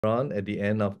on at the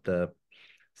end of the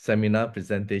seminar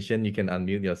presentation, you can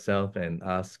unmute yourself and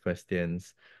ask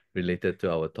questions related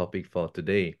to our topic for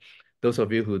today. Those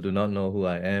of you who do not know who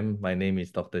I am, my name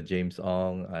is Dr. James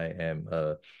Ong. I am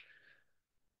a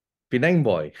Penang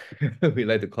boy. We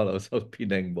like to call ourselves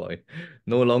Penang boy.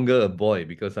 No longer a boy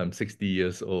because I'm 60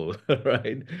 years old,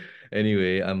 right?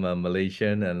 Anyway, I'm a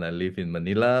Malaysian and I live in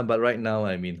Manila, but right now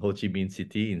I'm in Ho Chi Minh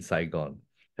City in Saigon,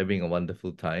 having a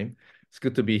wonderful time. It's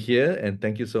good to be here and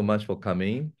thank you so much for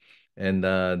coming. And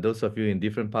those of you in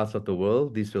different parts of the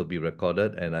world, this will be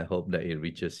recorded and I hope that it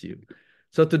reaches you.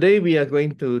 So today we are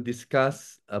going to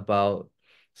discuss about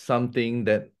something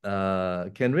that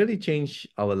can really change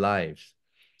our lives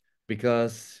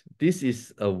because this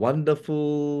is a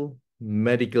wonderful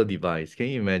medical device. Can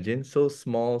you imagine? So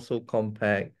small, so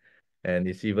compact, and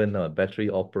it's even battery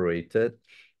operated.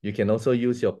 You can also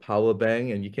use your power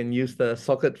bank and you can use the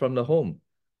socket from the home.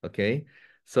 Okay.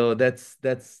 So that's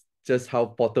just how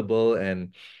portable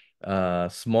and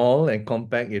small and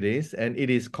compact it is. And it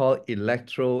is called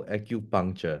electro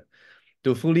acupuncture.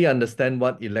 To fully understand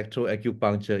what electro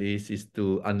acupuncture is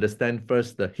to understand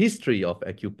first the history of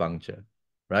acupuncture,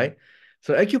 right?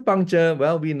 So acupuncture,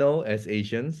 well, we know as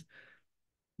Asians,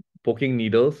 poking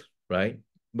needles, right?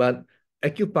 But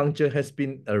acupuncture has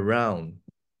been around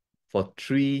for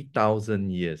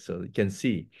 3,000 years. So you can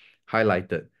see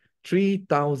highlighted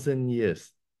 3,000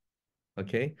 years.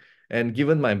 Okay. And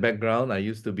given my background, I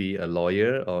used to be a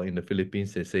lawyer, or in the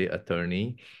Philippines, they say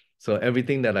attorney. So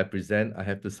everything that I present, I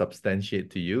have to substantiate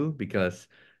to you because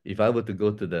if I were to go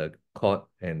to the court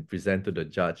and present to the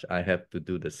judge, I have to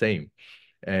do the same.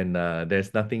 And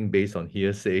there's nothing based on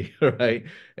hearsay, right?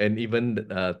 And even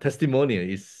testimonial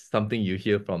is something you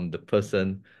hear from the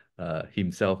person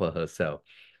himself or herself.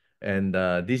 And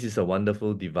this is a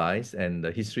wonderful device, and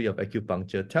the history of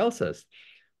acupuncture tells us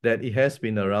that it has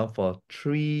been around for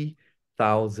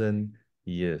 3,000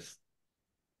 years,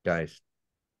 guys.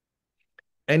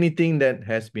 Anything that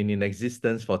has been in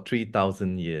existence for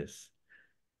 3,000 years,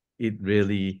 it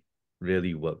really,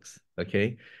 really works,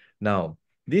 okay? Now,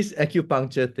 this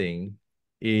acupuncture thing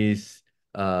is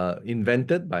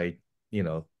invented by,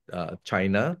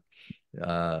 China.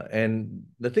 And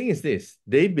the thing is this,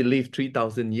 they believe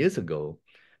 3,000 years ago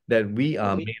that we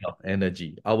are made of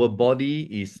energy. Our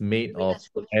body is made of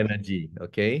energy,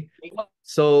 okay?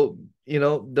 So,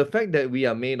 the fact that we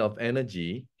are made of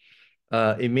energy,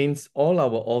 it means all our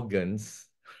organs,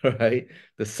 right?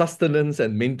 The sustenance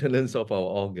and maintenance of our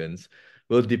organs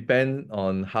will depend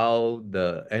on how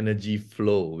the energy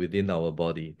flow within our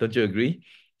body. Don't you agree?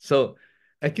 So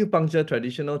acupuncture,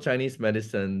 traditional Chinese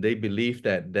medicine, they believe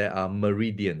that there are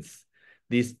meridians,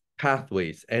 these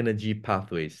pathways, energy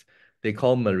pathways, they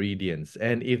call meridians.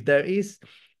 And if there is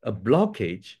a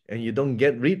blockage and you don't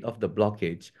get rid of the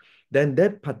blockage, then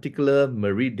that particular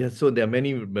meridian, so there are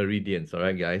many meridians, all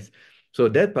right, guys? So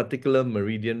that particular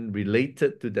meridian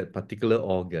related to that particular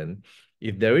organ,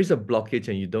 if there is a blockage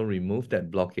and you don't remove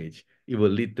that blockage, it will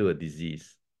lead to a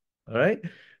disease. All right.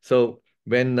 So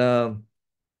when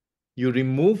you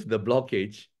remove the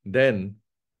blockage, then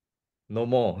no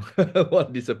more.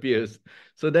 What disappears?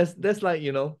 So that's like,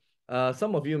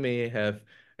 some of you may have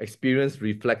experienced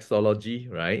reflexology,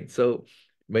 right? So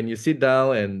when you sit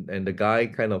down and the guy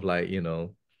kind of like,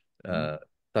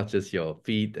 touches your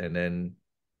feet and then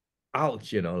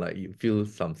ouch, like you feel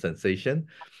some sensation.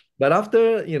 But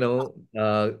after,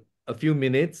 a few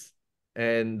minutes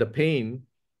and the pain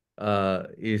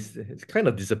is it kind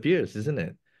of disappears, isn't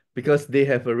it? Because they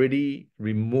have already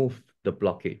removed the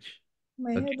blockage.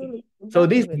 Okay. So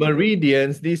these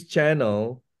meridians, this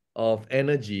channel of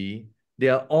energy, they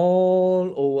are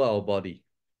all over our body,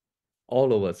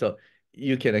 all over. So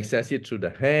you can access it through the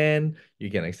hand, you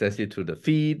can access it through the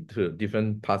feet, through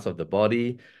different parts of the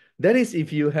body. That is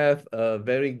if you have a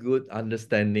very good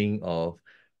understanding of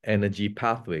energy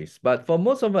pathways. But for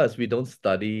most of us, we don't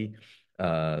study,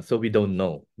 so we don't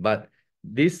know. But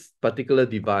this particular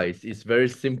device is very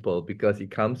simple because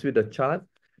it comes with a chart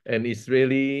and it's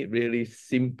really, really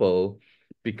simple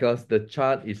because the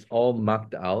chart is all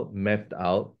marked out, mapped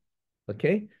out.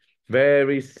 Okay,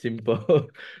 very simple.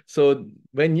 So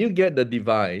when you get the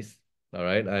device, all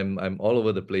right, I'm all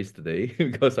over the place today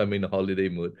because I'm in a holiday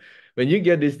mood. When you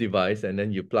get this device and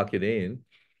then you plug it in,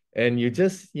 and you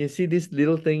see this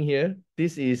little thing here.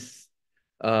 This is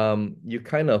you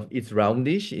kind of it's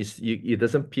roundish. It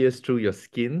doesn't pierce through your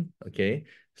skin. Okay,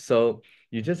 so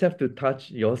you just have to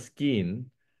touch your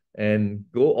skin and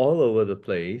go all over the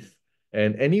place.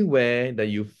 And anywhere that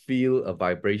you feel a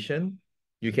vibration,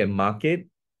 you can mark it,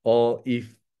 or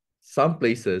if some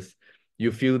places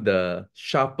you feel the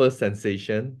sharper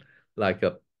sensation, like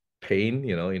a pain,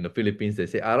 in the Philippines, they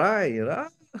say, aray,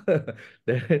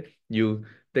 then you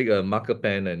take a marker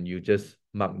pen and you just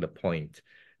mark the point.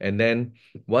 And then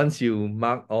once you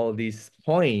mark all these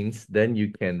points, then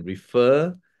you can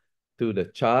refer to the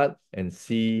chart and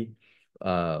see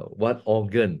what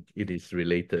organ it is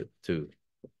related to.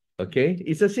 Okay,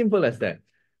 it's as simple as that.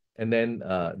 And then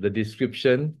the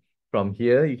description from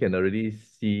here, you can already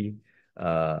see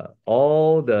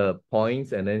all the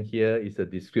points. And then here is a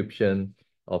description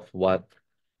of what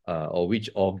or which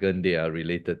organ they are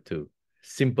related to.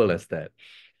 Simple as that.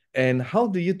 And how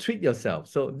do you treat yourself?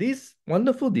 So this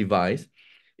wonderful device,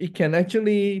 it can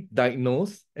actually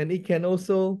diagnose and it can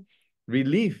also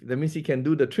relieve. That means it can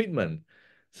do the treatment.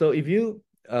 So if you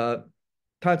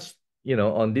touch,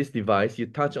 on this device, you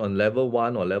touch on level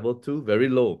 1 or level 2, very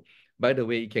low. By the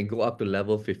way, it can go up to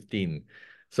level 15.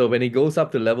 So when it goes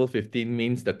up to level 15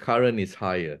 means the current is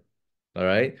higher. All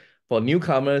right. For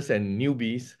newcomers and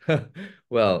newbies,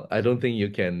 well, I don't think you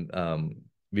can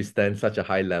withstand such a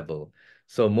high level.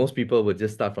 So most people would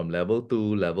just start from level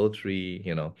 2, level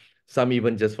 3, some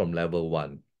even just from level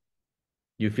 1.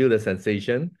 You feel the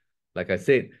sensation, like I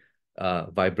said,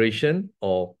 vibration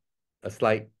or a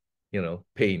slight,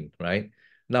 pain, right?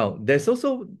 Now, there's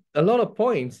also a lot of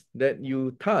points that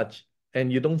you touch and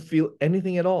you don't feel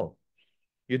anything at all.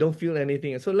 You don't feel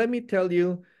anything. So let me tell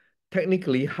you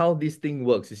technically how this thing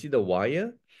works. You see the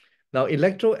wire? Now,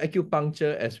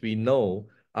 electroacupuncture, as we know,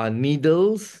 are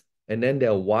needles, and then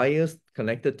there are wires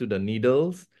connected to the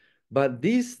needles. But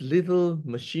this little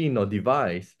machine or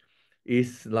device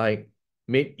is like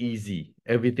made easy.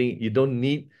 Everything, you don't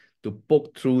need to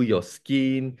poke through your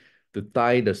skin to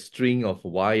tie the string of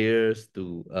wires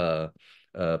to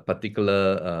a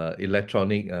particular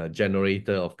electronic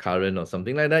generator of current or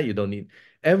something like that. You don't need.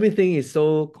 Everything is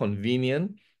so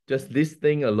convenient, just this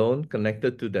thing alone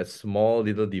connected to that small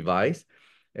little device,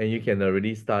 and you can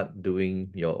already start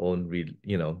doing your own,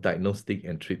 diagnostic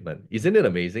and treatment. Isn't it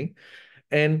amazing?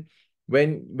 And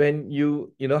when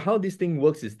how this thing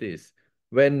works is this: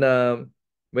 when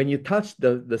you touch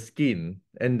the skin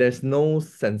and there's no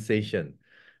sensation,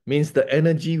 means the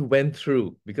energy went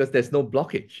through because there's no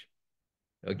blockage.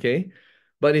 Okay.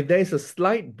 But if there is a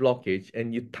slight blockage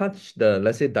and you touch the,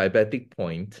 let's say, diabetic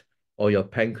point or your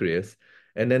pancreas,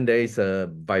 and then there is a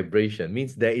vibration,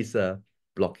 means there is a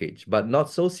blockage, but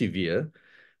not so severe.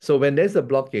 So when there's a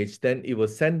blockage, then it will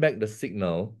send back the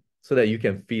signal so that you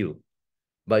can feel,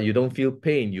 but you don't feel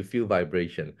pain, you feel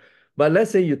vibration. But let's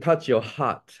say you touch your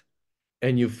heart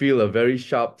and you feel a very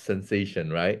sharp sensation,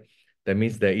 right? That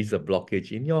means there is a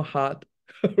blockage in your heart,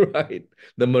 right?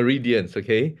 The meridians,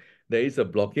 okay? There is a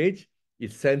blockage.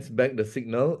 It sends back the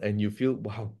signal and you feel,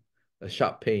 wow, a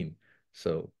sharp pain.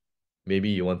 So maybe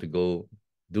you want to go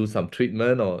do some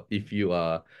treatment, or if you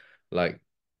are like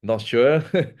not sure,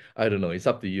 I don't know, it's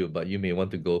up to you, but you may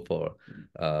want to go for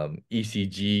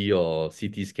ECG or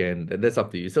CT scan. That's up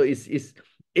to you. So it's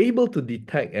able to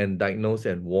detect and diagnose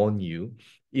and warn you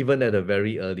even at a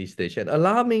very early stage. And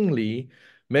alarmingly,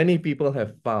 many people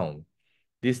have found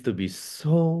this to be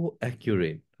so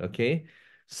accurate, okay?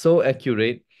 So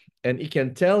accurate, and it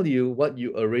can tell you what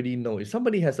you already know. If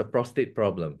somebody has a prostate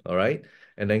problem, all right,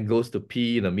 and then goes to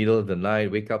pee in the middle of the night,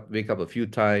 wake up a few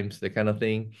times, that kind of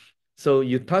thing. So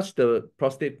you touch the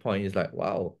prostate point, it's like,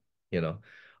 wow,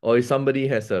 Or if somebody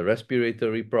has a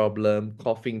respiratory problem,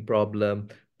 coughing problem,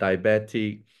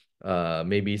 diabetic,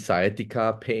 maybe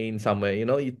sciatica pain somewhere,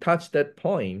 you touch that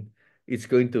point, it's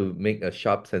going to make a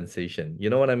sharp sensation. You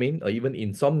know what I mean? Or even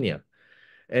insomnia.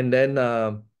 And then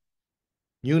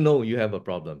you have a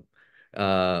problem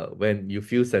when you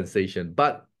feel sensation.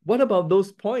 But what about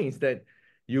those points that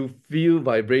you feel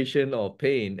vibration or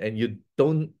pain and you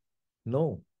don't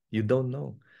know? You don't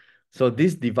know. So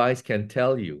this device can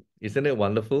tell you. Isn't it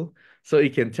wonderful? So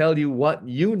it can tell you what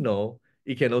you know.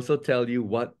 It can also tell you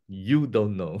what you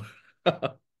don't know.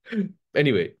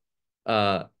 Anyway,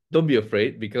 don't be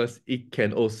afraid because it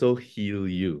can also heal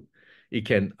you. It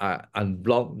can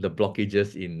unblock the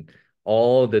blockages in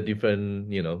all the different,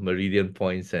 meridian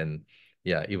points, and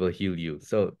yeah, it will heal you.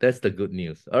 So that's the good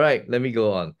news. All right, let me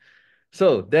go on.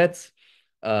 So that's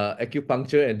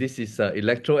acupuncture, and this is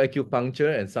electro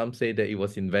acupuncture, and some say that it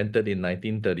was invented in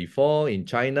 1934 in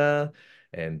China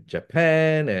and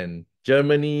Japan and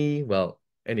Germany. Well,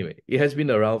 anyway, it has been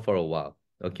around for a while.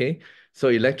 Okay, so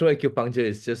electro acupuncture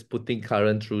is just putting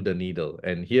current through the needle,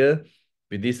 and here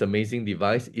with this amazing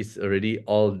device, it's already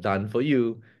all done for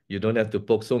you. You don't have to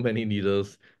poke so many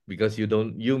needles because you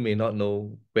may not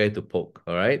know where to poke.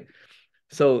 All right.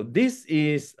 So this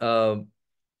is a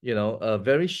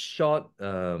very short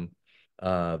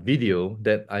video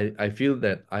that I feel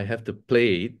that I have to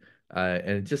play it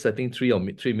and just I think 3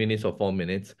 minutes or 4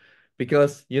 minutes,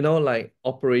 because you know, like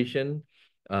operation,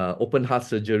 open heart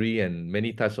surgery and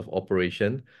many types of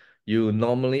operation, you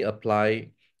normally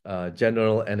apply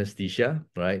general anesthesia,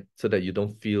 right? So that you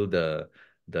don't feel the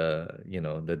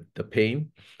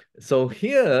pain. So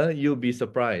here you'll be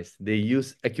surprised. They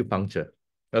use acupuncture.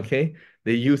 Okay,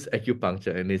 they use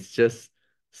acupuncture, and it's just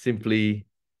simply,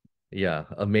 yeah,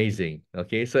 amazing.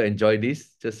 Okay, so enjoy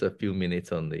this. Just a few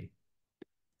minutes only.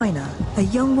 China, a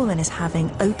young woman is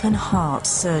having open heart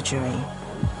surgery.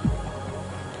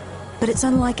 But it's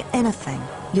unlike anything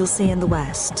you'll see in the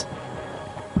West.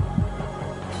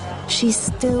 She's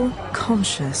still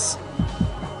conscious.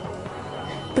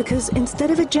 Because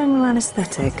instead of a general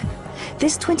anesthetic,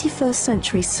 this 21st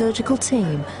century surgical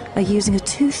team are using a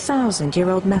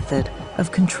 2,000-year-old method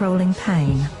of controlling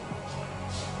pain.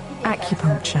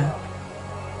 Acupuncture.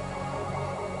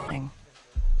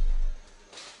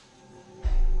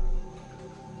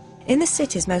 In the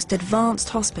city's most advanced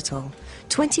hospital,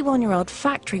 21-year-old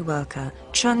factory worker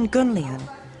Chun Gunlian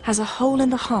has a hole in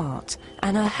the heart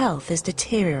and her health is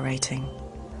deteriorating.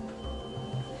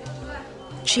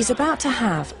 She's about to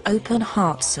have open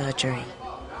heart surgery.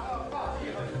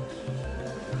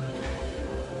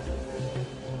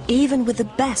 Even with the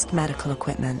best medical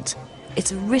equipment,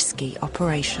 it's a risky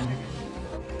operation.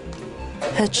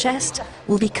 Her chest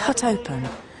will be cut open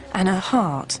and her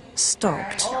heart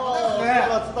stopped.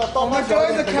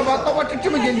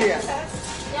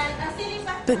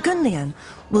 But Gunlian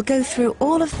will go through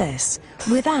all of this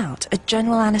without a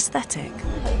general anesthetic.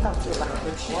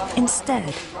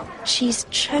 Instead, she's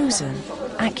chosen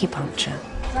acupuncture.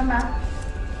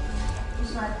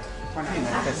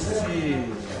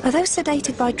 Although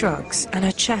sedated by drugs and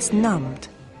her chest numbed,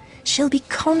 she'll be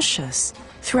conscious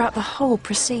throughout the whole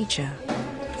procedure.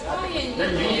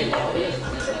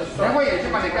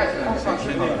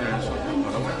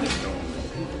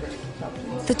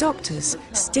 The doctors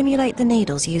stimulate the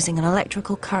needles using an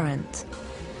electrical current.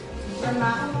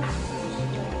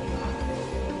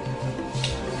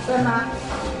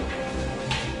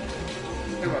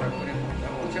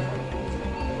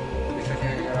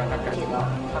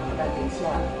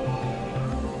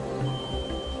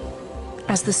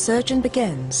 As the surgeon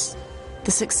begins,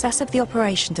 the success of the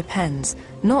operation depends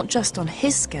not just on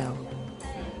his skill,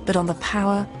 but on the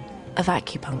power of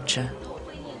acupuncture.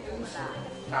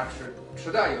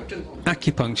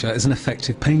 Acupuncture is an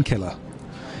effective painkiller.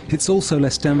 It's also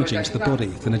less damaging to the body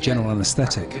than a general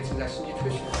anesthetic.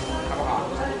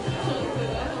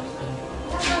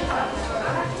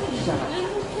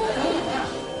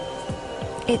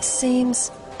 It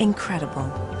seems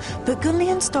incredible, but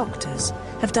Gunlian's doctors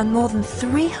have done more than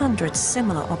 300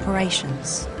 similar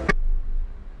operations.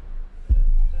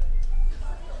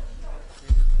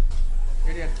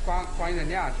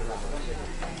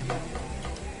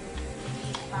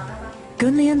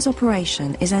 Gunlian's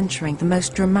operation is entering the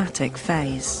most dramatic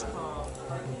phase.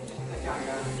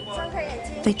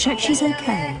 They check she's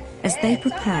okay as they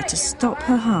prepare to stop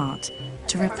her heart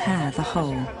to repair the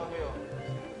hole.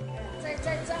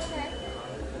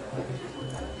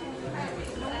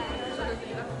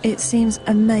 It seems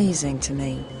amazing to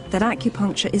me that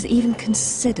acupuncture is even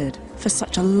considered for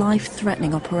such a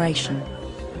life-threatening operation.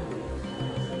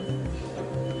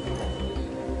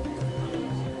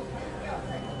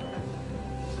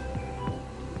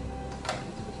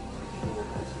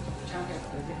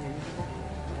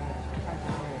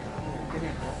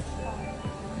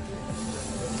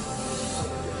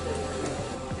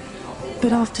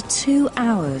 But after 2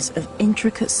 hours of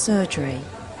intricate surgery,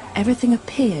 everything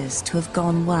appears to have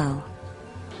gone well.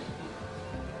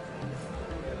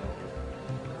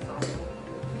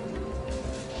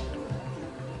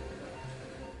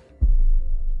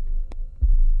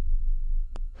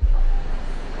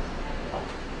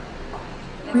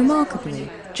 Remarkably,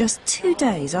 just 2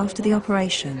 days after the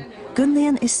operation,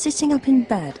 Gunlian is sitting up in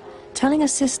bed, telling her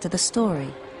sister the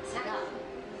story.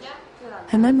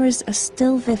 Her memories are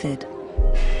still vivid.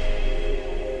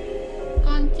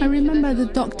 I remember the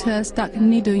doctor stuck a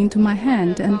needle into my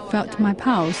hand and felt my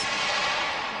pulse.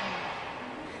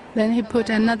 Then he put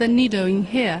another needle in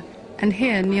here and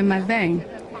here near my vein.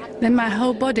 Then my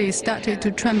whole body started to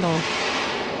tremble.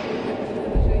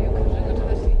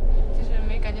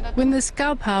 When the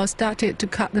scalpel started to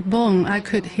cut the bone, I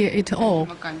could hear it all.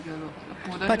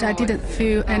 But I didn't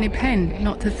feel any pain,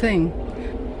 not a thing.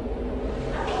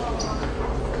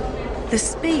 The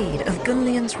speed of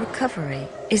Gunlian's recovery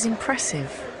is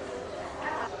impressive.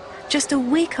 Just a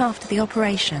week after the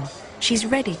operation, she's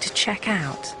ready to check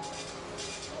out.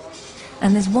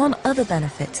 And there's one other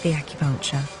benefit to the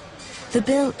acupuncture. The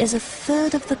bill is a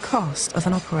third of the cost of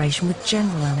an operation with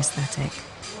general anaesthetic.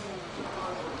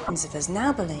 Millions of us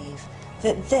now believe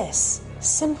that this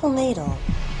simple needle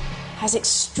has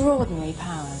extraordinary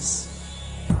powers.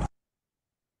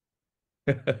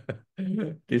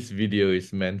 This video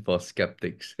is meant for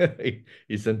skeptics.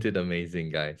 Isn't it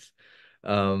amazing, guys?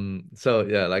 So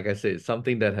yeah, like I said,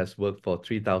 something that has worked for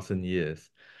 3,000 years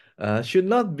should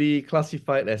not be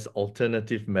classified as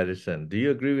alternative medicine. Do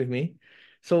you agree with me?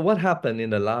 So what happened in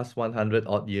the last 100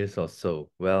 odd years or so?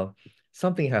 Well,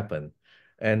 something happened.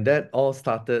 And that all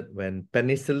started when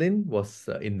penicillin was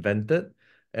invented.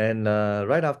 And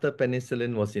right after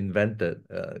penicillin was invented,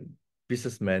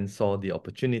 businessmen saw the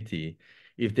opportunity.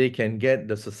 If they can get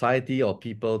the society or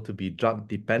people to be drug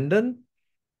dependent,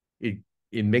 it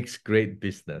it makes great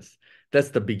business. That's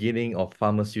the beginning of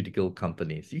pharmaceutical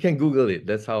companies. You can Google it.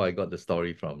 That's how I got the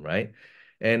story from, right?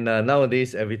 And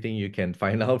nowadays, everything you can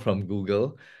find out from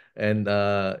Google. And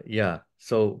yeah,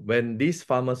 so when these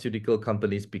pharmaceutical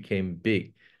companies became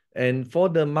big, and for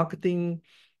the marketing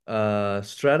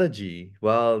strategy,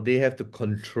 well, they have to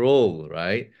control,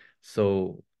 right?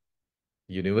 So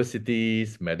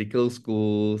universities, medical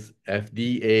schools,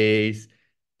 FDAs,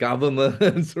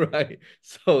 governments, right?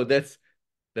 So that's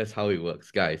how it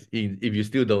works, guys. If you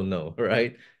still don't know,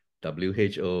 right?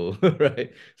 WHO,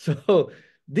 right? So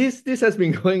this has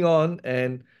been going on,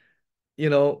 and you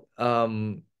know,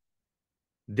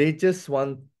 they just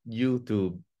want you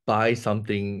to buy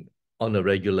something on a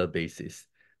regular basis.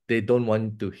 They don't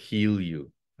want to heal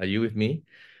you. Are you with me?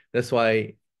 That's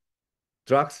why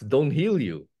drugs don't heal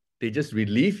you. They just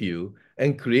relieve you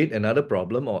and create another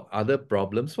problem or other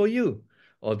problems for you.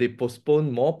 Or they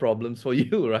postpone more problems for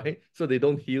you, right? So they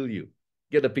don't heal you.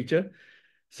 Get the picture?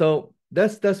 So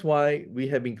that's why we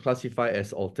have been classified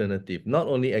as alternative, not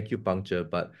only acupuncture,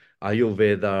 but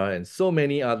Ayurveda and so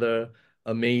many other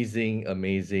amazing,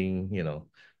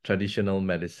 traditional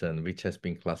medicine, which has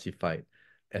been classified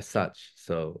as such.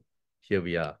 So here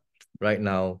we are. Right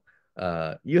now,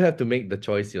 you have to make the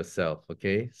choice yourself,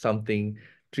 okay? Something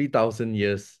 3,000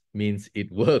 years means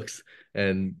it works.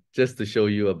 And just to show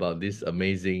you about this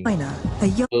amazing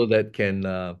tool that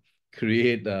can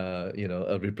create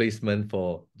a replacement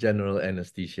for general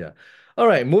anesthesia. All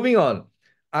right, moving on.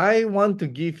 I want to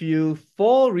give you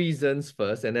 4 reasons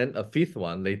first, and then a 5th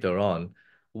one later on,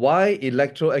 why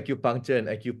electroacupuncture and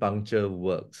acupuncture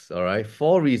works. All right,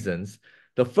 4 reasons.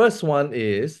 The first one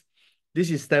is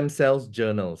this is stem cells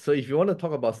journal. So if you want to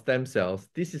talk about stem cells,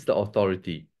 this is the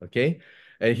authority. Okay,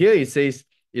 and here it says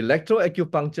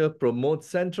electroacupuncture promotes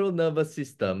central nervous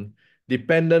system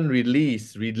dependent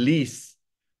release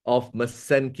of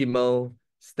mesenchymal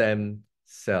stem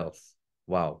cells.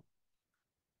 Wow.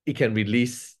 It can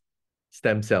release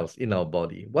stem cells in our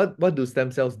body. What do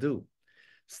stem cells do?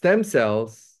 Stem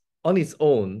cells on its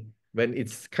own, when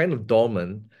it's kind of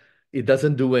dormant, it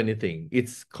doesn't do anything.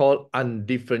 It's called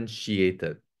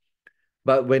undifferentiated.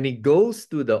 But when it goes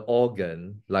to the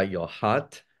organ, like your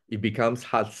heart, it becomes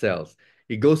heart cells.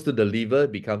 It goes to the liver,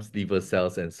 it becomes liver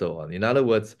cells, and so on. In other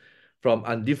words, from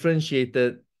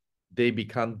undifferentiated, they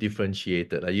become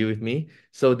differentiated. Are you with me?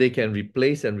 So they can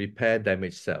replace and repair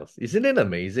damaged cells. Isn't it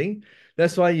amazing?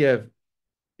 That's why you have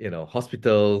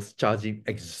hospitals charging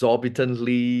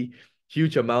exorbitantly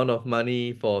huge amount of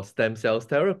money for stem cells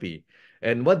therapy.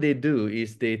 And what they do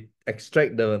is they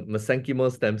extract the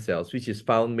mesenchymal stem cells, which is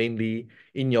found mainly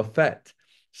in your fat.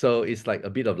 So it's like a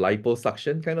bit of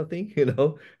liposuction kind of thing,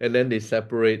 and then they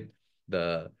separate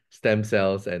the stem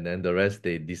cells and then the rest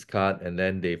they discard and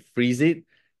then they freeze it,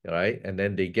 right? And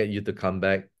then they get you to come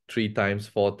back 3 times,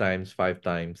 4 times, 5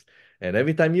 times. And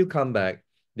every time you come back,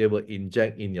 they will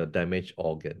inject in your damaged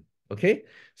organ. Okay?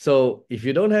 So if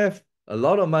you don't have a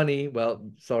lot of money,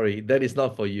 well, sorry, that is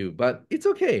not for you. But it's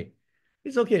okay.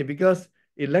 It's okay because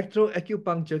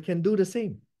electroacupuncture can do the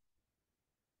same.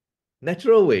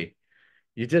 Natural way.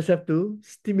 You just have to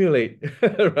stimulate,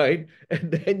 right?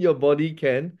 And then your body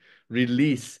can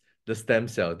release the stem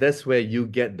cell. That's where you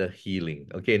get the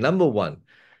healing. Okay, number 1.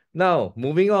 Now,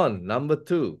 moving on. Number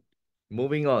 2.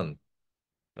 Moving on.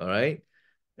 All right.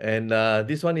 And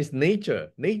this one is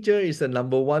Nature. Nature is the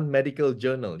 #1 medical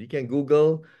journal. You can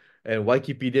Google and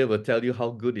Wikipedia will tell you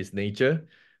how good is Nature.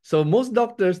 So most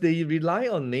doctors, they rely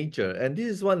on Nature. And this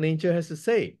is what Nature has to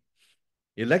say.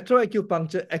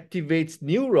 Electroacupuncture activates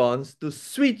neurons to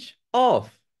switch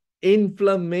off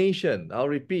inflammation. I'll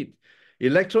repeat.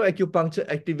 Electroacupuncture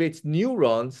activates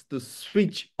neurons to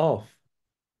switch off.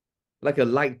 Like a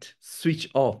light, switch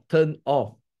off, turn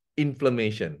off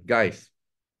inflammation. Guys,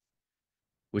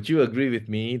 would you agree with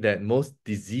me that most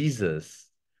diseases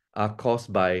are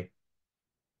caused by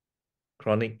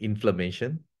chronic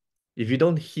inflammation? If you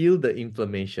don't heal the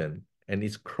inflammation and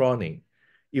it's chronic,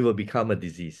 it will become a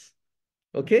disease.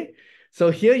 Okay? So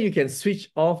here you can switch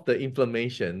off the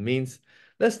inflammation. Means,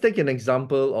 let's take an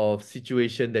example of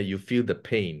situation that you feel the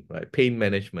pain, right? Pain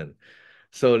management.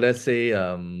 So let's say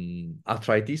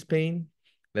arthritis pain,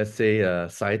 let's say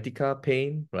sciatica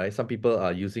pain, right? Some people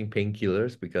are using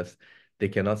painkillers because they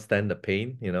cannot stand the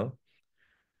pain, you know.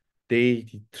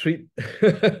 They treat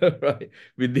right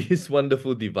with this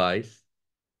wonderful device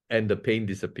and the pain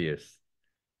disappears.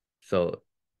 So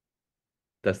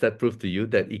does that prove to you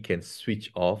that it can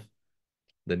switch off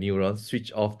the neurons,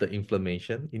 switch off the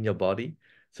inflammation in your body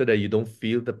so that you don't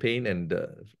feel the pain and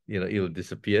it will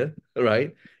disappear,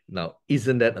 right? Now,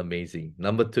 isn't that amazing?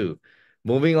 Number two,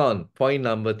 moving on, point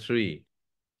number three,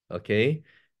 okay?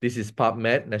 This is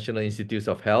PubMed, National Institutes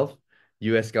of Health,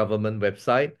 US government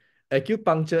website.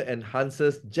 Acupuncture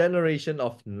enhances generation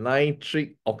of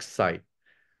nitric oxide.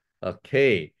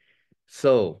 Okay,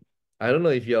 so I don't know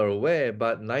if you're aware,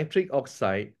 but nitric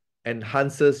oxide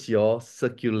enhances your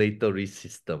circulatory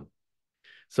system.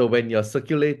 So when your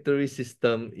circulatory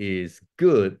system is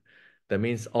good, that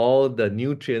means all the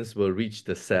nutrients will reach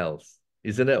the cells.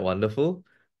 Isn't that wonderful?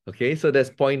 Okay, so that's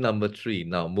point number three.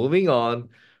 Now, moving on,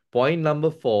 point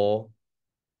number four.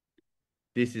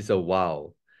 This is a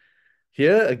wow.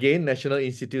 Here again, National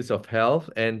Institutes of Health,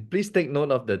 and please take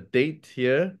note of the date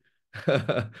here.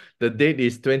 The date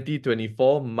is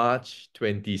 2024, March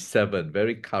 27,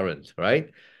 very current, right?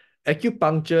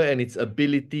 Acupuncture and its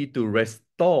ability to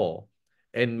restore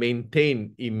and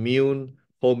maintain immune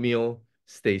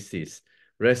homeostasis.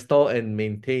 Restore and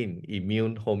maintain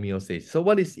immune homeostasis. So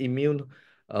what is immune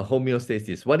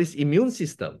homeostasis? What is immune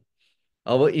system?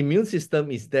 Our immune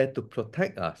system is there to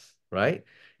protect us, right?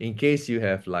 In case you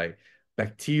have like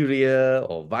bacteria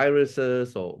or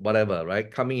viruses or whatever,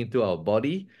 right, coming into our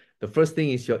body, the first thing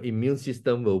is your immune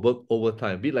system will work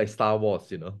overtime, a bit like Star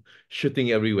Wars,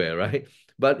 shooting everywhere, right?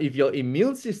 But if your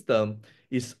immune system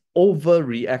is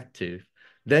overreactive,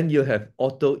 then you have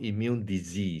autoimmune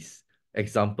disease.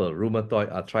 Example,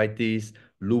 rheumatoid arthritis,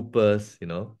 lupus.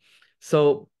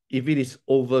 So if it is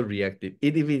overreactive,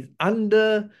 if it is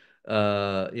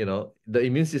the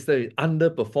immune system is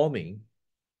underperforming,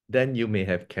 then you may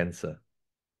have cancer.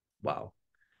 Wow.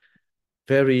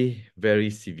 Very, very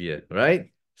severe,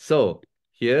 right? So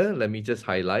here, let me just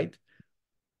highlight,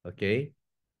 okay?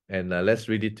 And let's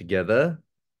read it together.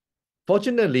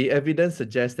 Fortunately, evidence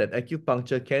suggests that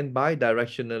acupuncture can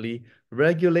bidirectionally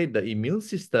regulate the immune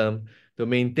system to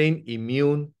maintain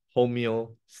immune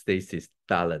homeostasis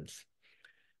balance.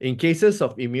 In cases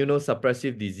of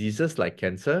immunosuppressive diseases like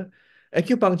cancer,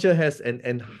 acupuncture has an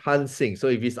enhancing. So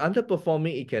if it's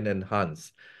underperforming, it can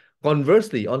enhance.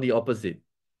 Conversely, on the opposite,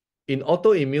 in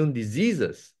autoimmune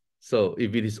diseases, so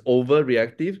if it is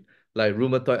overreactive, like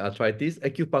rheumatoid arthritis,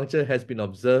 acupuncture has been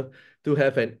observed to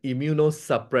have an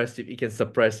immunosuppressive, it can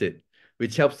suppress it,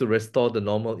 which helps to restore the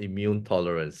normal immune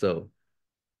tolerance. So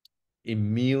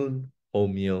immune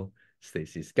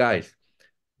homeostasis. Guys,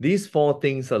 these four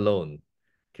things alone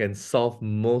can solve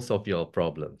most of your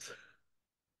problems.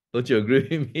 Don't you agree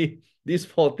with me? These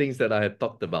four things that I have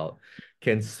talked about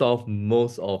can solve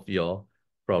most of your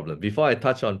problem. Before I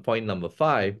touch on point number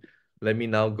five, let me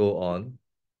now go on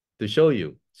to show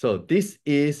you. So this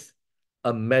is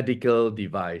a medical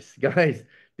device. Guys,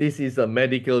 this is a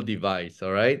medical device,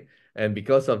 all right? And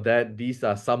because of that, these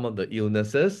are some of the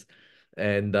illnesses.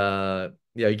 And yeah,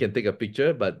 you can take a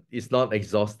picture, but it's not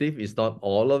exhaustive. It's not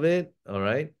all of it, all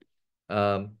right?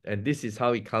 And this is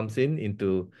how it comes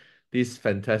into this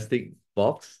fantastic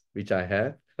box, which I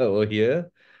have over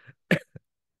here.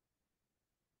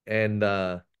 And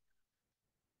all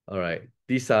right,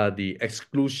 these are the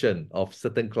exclusion of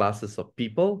certain classes of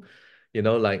people,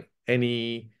 like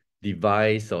any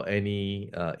device or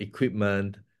any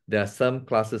equipment. There are some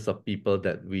classes of people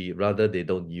that they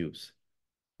don't use.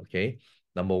 Okay.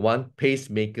 Number one,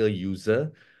 pacemaker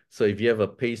user. So if you have a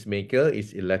pacemaker,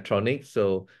 it's electronic.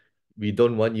 So we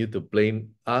don't want you to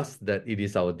blame us that it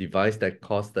is our device that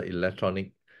caused the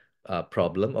electronic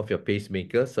problem of your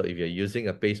pacemaker. So if you're using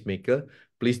a pacemaker,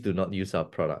 please do not use our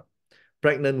product.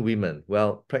 Pregnant women.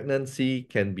 Well, pregnancy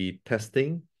can be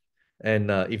testing.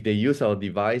 And if they use our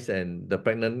device and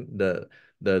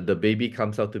the baby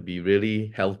comes out to be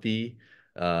really healthy,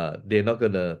 they're not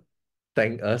gonna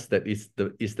thank us that is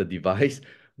the device.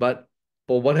 But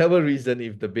for whatever reason,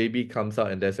 if the baby comes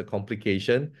out and there's a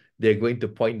complication, they're going to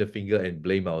point the finger and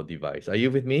blame our device. Are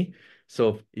you with me?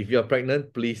 So if you're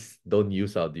pregnant, please don't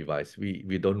use our device.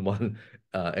 We don't want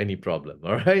any problem.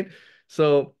 All right.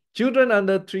 So children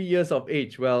under 3 years of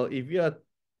age. Well, if you're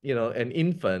an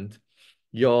infant,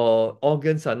 your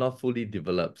organs are not fully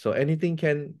developed. So anything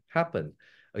can happen.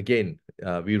 Again,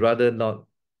 we rather not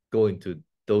go into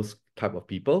those type of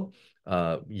people,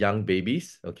 young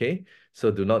babies, okay?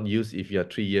 So do not use if you're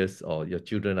 3 years or your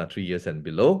children are 3 years and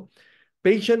below.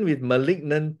 Patient with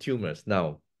malignant tumors.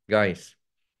 Now, guys,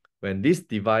 when this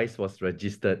device was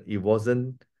registered, it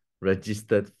wasn't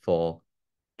registered for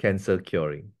cancer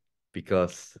curing,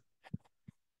 because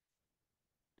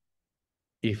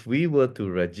if we were to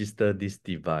register this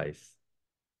device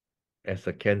as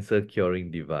a cancer curing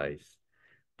device,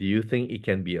 do you think it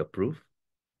can be approved?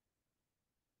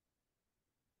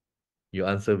 You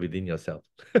answer within yourself,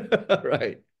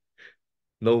 right?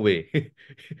 No way.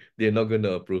 They're not going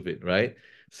to approve it, right?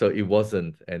 So it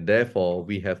wasn't. And therefore,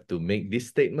 we have to make this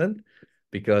statement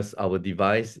because our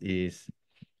device is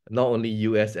not only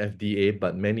US FDA,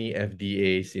 but many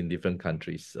FDAs in different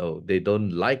countries. So they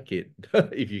don't like it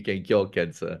if you can cure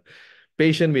cancer.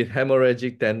 Patient with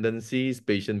hemorrhagic tendencies,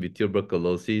 patient with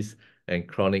tuberculosis, and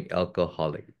chronic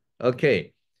alcoholic.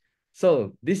 Okay,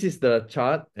 so this is the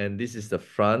chart, and this is the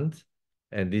front,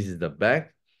 and this is the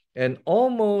back. And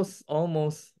almost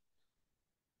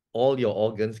all your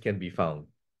organs can be found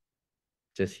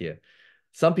just here.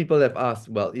 Some people have asked,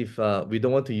 well, if we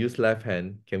don't want to use left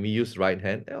hand, can we use right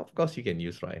hand? Yeah, of course, you can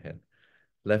use right hand.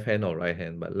 Left hand or right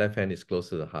hand, but left hand is close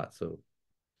to the heart. So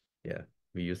yeah,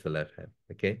 we use the left hand,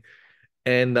 okay?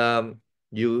 And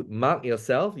you mark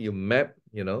yourself, you map,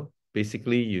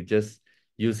 basically you just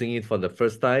using it for the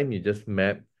first time, you just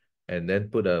map and then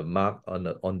put a mark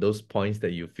on those points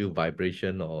that you feel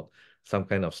vibration or some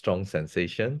kind of strong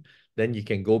sensation. Then you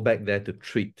can go back there to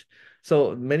treat.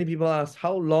 So many people ask,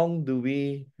 how long do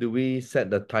we set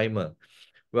the timer?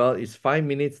 Well, it's 5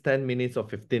 minutes, 10 minutes, or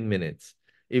 15 minutes.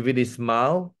 If it is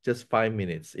mild, just 5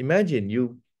 minutes. Imagine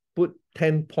you put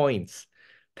 10 points.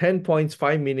 10 points,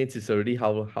 5 minutes is already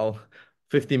how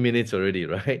 50 minutes already,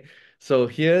 right? So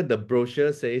here the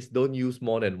brochure says don't use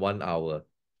more than 1 hour.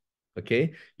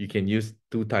 Okay, you can use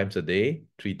 2 times a day,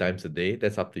 3 times a day.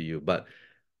 That's up to you. But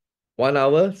 1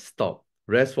 hour, stop.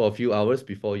 Rest for a few hours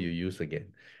before you use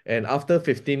again. And after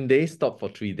 15 days, stop for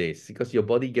 3 days because your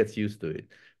body gets used to it.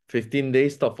 15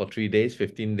 days, stop for 3 days.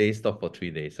 15 days, stop for 3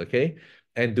 days. Okay.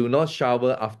 And do not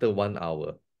shower after 1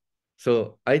 hour.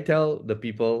 So I tell the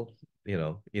people,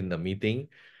 in the meeting,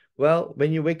 well,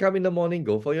 when you wake up in the morning,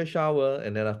 go for your shower.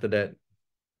 And then after that,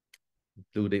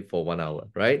 do it for 1 hour,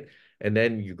 right? And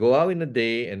then you go out in the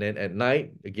day, and then at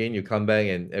night, again, you come back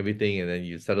and everything, and then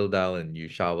you settle down and you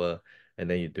shower, and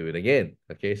then you do it again.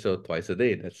 Okay, so twice a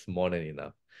day, that's more than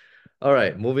enough. All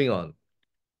right, moving on.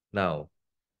 Now,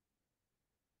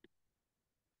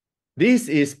 this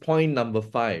is point number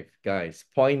 5, guys.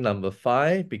 Point number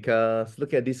 5, because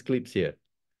look at these clips here.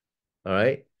 All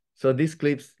right, so these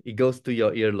clips, it goes to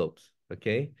your earlobes,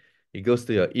 okay? It goes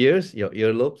to your ears, your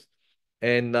earlobes.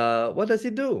 And what does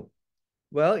it do?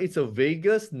 Well, it's a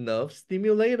vagus nerve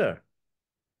stimulator.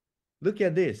 Look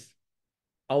at this.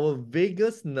 Our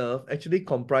vagus nerve actually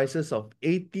comprises of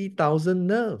 80,000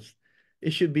 nerves.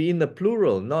 It should be in the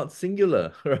plural, not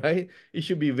singular, right? It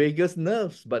should be vagus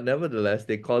nerves, but nevertheless,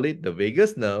 they call it the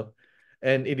vagus nerve,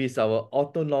 and it is our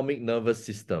autonomic nervous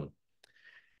system.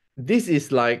 This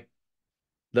is like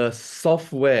the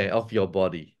software of your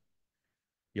body.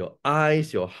 Your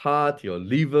eyes, your heart, your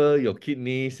liver, your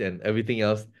kidneys, and everything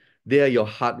else, they are your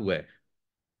hardware.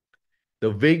 The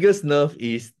vagus nerve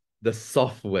is the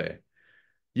software.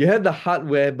 You have the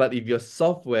hardware, but if your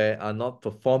software are not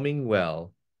performing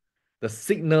well, the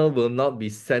signal will not be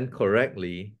sent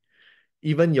correctly.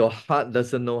 Even your heart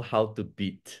doesn't know how to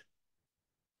beat.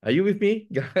 Are you with me,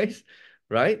 guys?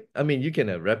 Right? I mean, you can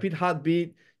have rapid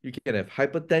heartbeat, you can have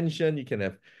hypertension, you can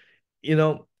have,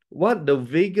 what the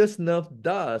vagus nerve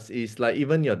does is like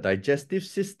even your digestive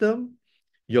system,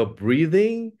 your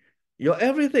breathing, your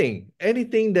everything,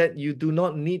 anything that you do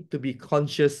not need to be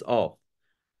conscious of,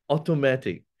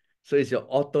 automatic. So it's your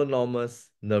autonomous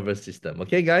nervous system.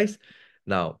 Okay, guys?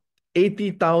 Now,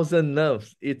 80,000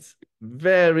 nerves. It's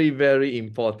very, very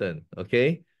important.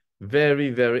 Okay? Very,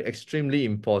 very extremely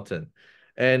important.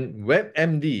 And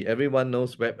WebMD, everyone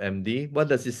knows WebMD. What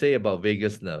does it say about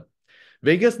vagus nerve?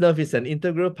 Vagus nerve is an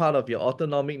integral part of your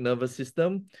autonomic nervous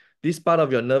system. This part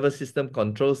of your nervous system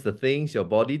controls the things your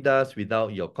body does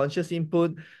without your conscious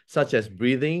input, such as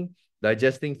breathing,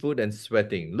 digesting food, and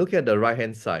sweating. Look at the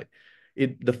right-hand side.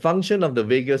 The function of the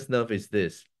vagus nerve is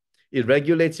this. It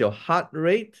regulates your heart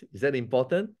rate. Is that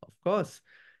important? Of course.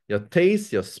 Your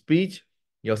taste, your speech,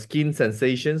 your skin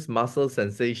sensations, muscle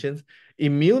sensations,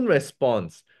 immune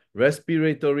response,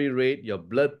 respiratory rate, your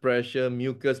blood pressure,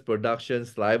 mucus production,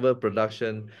 saliva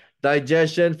production,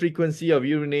 digestion, frequency of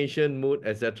urination, mood,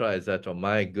 etc., etc.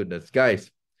 My goodness,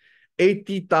 guys,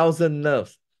 80,000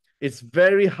 nerves. It's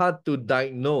very hard to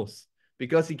diagnose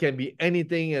because it can be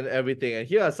anything and everything. And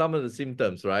here are some of the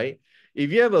symptoms, right?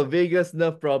 If you have a vagus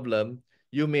nerve problem,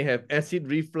 you may have acid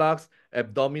reflux,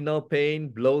 abdominal pain,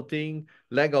 bloating,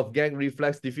 lack of gag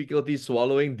reflex, difficulty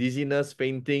swallowing, dizziness,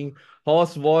 fainting,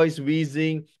 hoarse voice,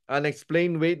 wheezing,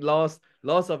 unexplained weight loss,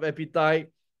 loss of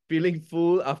appetite, feeling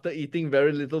full after eating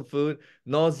very little food,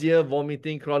 nausea,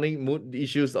 vomiting, chronic mood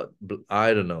issues.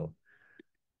 I don't know.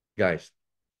 Guys,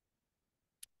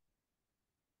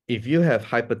 if you have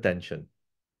hypertension,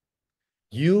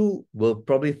 you will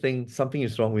probably think something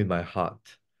is wrong with my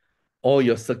heart or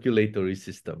your circulatory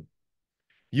system.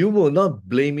 You will not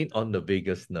blame it on the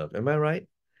vagus nerve. Am I right?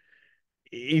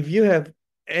 If you have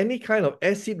any kind of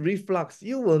acid reflux,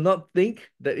 you will not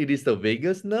think that it is the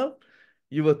vagus nerve.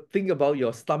 You will think about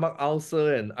your stomach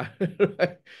ulcer and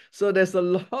right? So there's a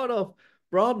lot of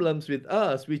problems with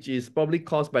us, which is probably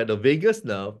caused by the vagus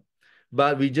nerve,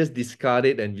 but we just discard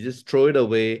it and we just throw it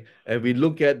away and we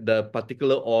look at the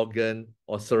particular organ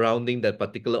or surrounding that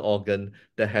particular organ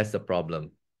that has the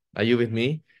problem. Are you with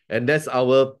me? And that's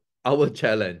our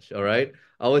challenge, all right?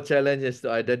 Our challenge is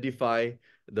to identify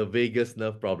the vagus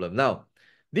nerve problem. Now,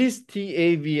 this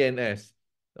TAVNS,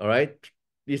 all right,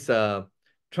 this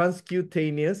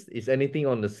transcutaneous is anything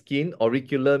on the skin.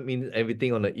 Auricular means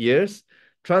everything on the ears.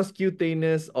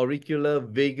 Transcutaneous auricular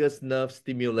vagus nerve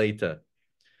stimulator.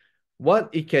 What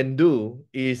it can do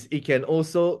is it can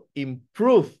also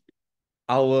improve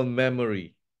our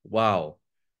memory. Wow.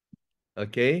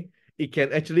 Okay. It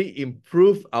can actually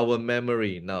improve our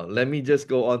memory. Now, let me just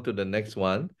go on to the next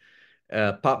one.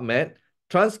 PubMed.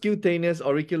 Transcutaneous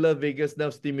auricular vagus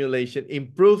nerve stimulation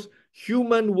improves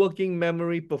human working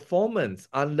memory performance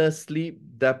under sleep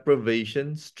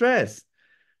deprivation stress.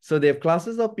 So they have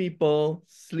classes of people,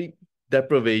 sleep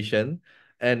deprivation,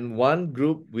 and one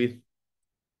group with,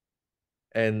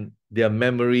 and their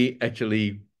memory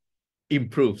actually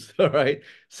improves, all right?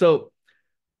 So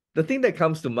the thing that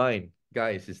comes to mind,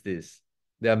 guys, is this.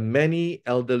 There are many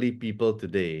elderly people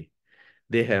today,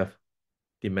 they have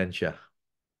dementia.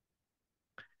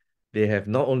 They have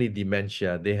not only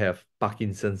dementia, they have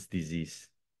Parkinson's disease.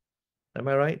 Am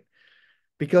I right?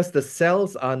 Because the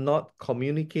cells are not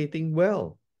communicating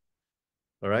well.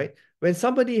 All right. When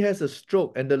somebody has a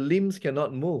stroke and the limbs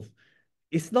cannot move,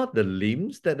 it's not the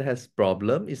limbs that has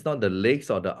problem. It's not the legs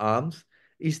or the arms.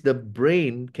 It's the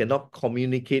brain cannot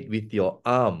communicate with your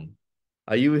arm.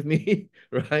 Are you with me?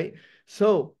 Right?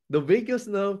 So the vagus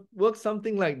nerve works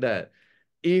something like that.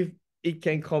 If it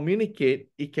can communicate,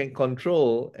 it can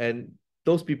control, and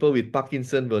those people with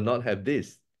Parkinson will not have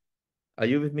this. Are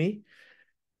you with me?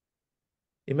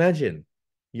 Imagine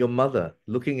your mother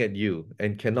looking at you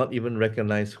and cannot even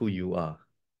recognize who you are.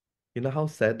 You know how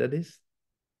sad that is?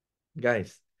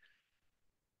 Guys,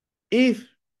 if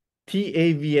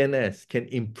TAVNS can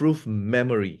improve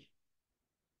memory,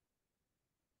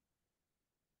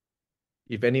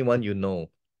 if anyone you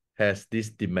know has this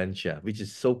dementia, which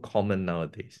is so common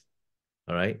nowadays,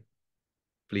 all right,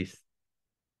 please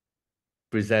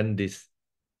present this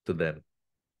to them,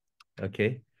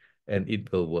 okay? And it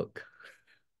will work.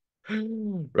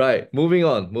 Right, moving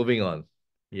on.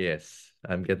 Yes,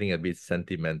 I'm getting a bit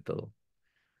sentimental.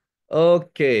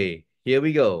 Okay, here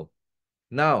we go.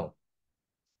 Now,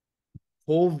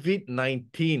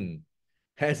 COVID-19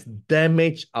 has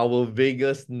damaged our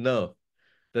vagus nerve.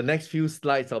 The next few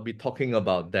slides, I'll be talking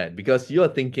about that because you're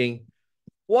thinking,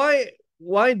 why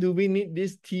do we need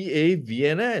this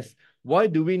TAVNS? Why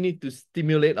do we need to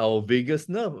stimulate our vagus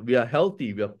nerve? We are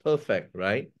healthy, we are perfect,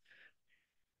 right?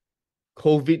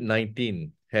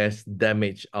 COVID-19 has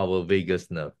damaged our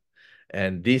vagus nerve.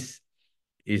 And this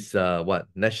is what?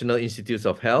 National Institutes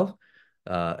of Health.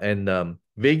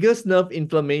 Vagus nerve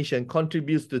inflammation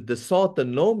contributes to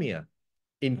dysautonomia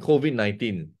in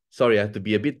COVID-19. Sorry, I have to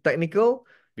be a bit technical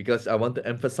because I want to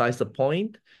emphasize the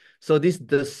point. So this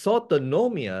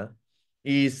dysautonomia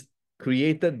is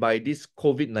created by this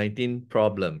COVID-19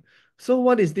 problem. So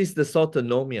what is this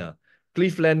dysautonomia?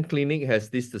 Cleveland Clinic has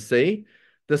this to say.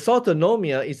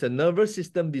 Dysautonomia is a nervous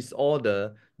system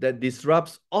disorder that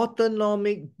disrupts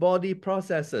autonomic body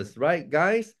processes, right,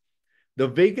 guys? The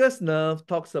vagus nerve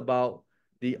talks about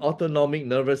the autonomic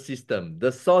nervous system.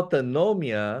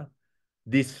 Dysautonomia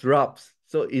disrupts.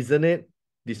 So isn't it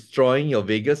destroying your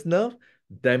vagus nerve,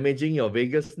 damaging your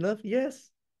vagus nerve? Yes,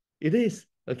 it is,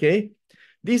 okay?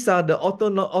 These are the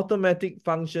automatic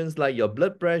functions like your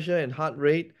blood pressure and heart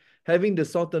rate. Having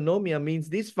dysautonomia means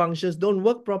these functions don't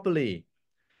work properly.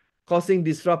 causing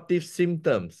disruptive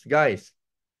symptoms. Guys,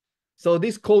 so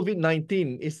this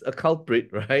COVID-19 is a culprit,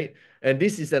 right? And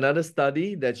this is another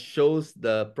study that shows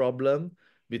the problem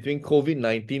between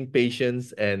COVID-19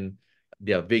 patients and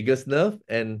their vagus nerve.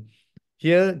 And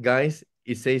here, guys,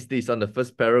 it says this on the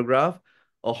first paragraph.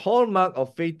 A hallmark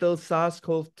of fatal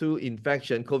SARS-CoV-2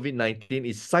 infection, COVID-19,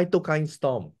 is cytokine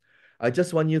storm. I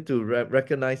just want you to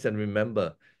recognize and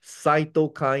remember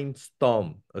cytokine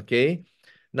storm, okay?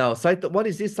 Now, what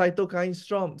is this cytokine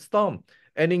storm?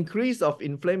 An increase of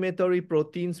inflammatory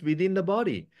proteins within the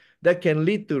body that can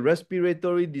lead to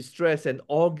respiratory distress and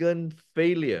organ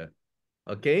failure,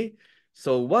 okay?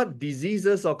 So what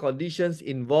diseases or conditions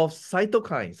involve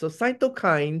cytokines? So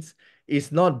cytokines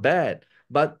is not bad,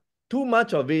 but too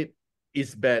much of it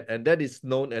is bad, and that is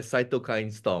known as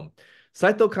cytokine storm.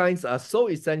 Cytokines are so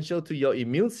essential to your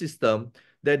immune system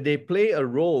that they play a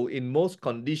role in most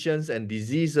conditions and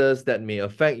diseases that may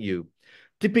affect you.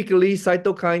 Typically,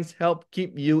 cytokines help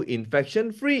keep you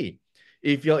infection-free.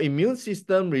 If your immune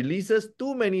system releases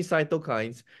too many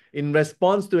cytokines in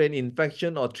response to an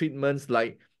infection or treatments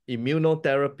like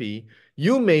immunotherapy,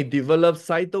 you may develop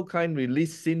cytokine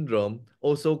release syndrome,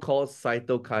 also called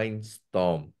cytokine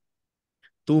storm.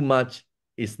 Too much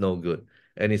is no good,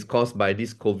 and it's caused by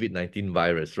this COVID-19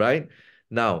 virus, right?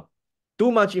 Now,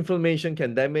 too much inflammation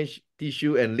can damage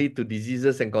tissue and lead to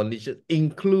diseases and conditions,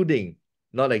 including,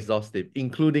 not exhaustive,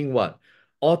 including what?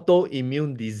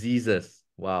 Autoimmune diseases.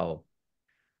 Wow.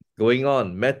 Going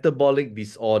on, metabolic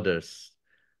disorders.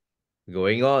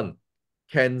 Going on,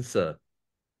 cancer,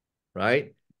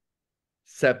 right?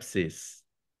 Sepsis.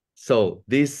 So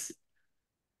this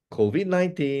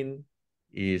COVID-19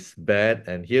 is bad.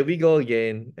 And here we go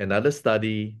again. Another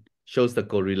study shows the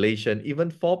correlation. Even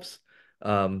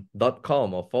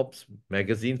Forbes.com or Forbes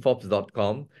magazine,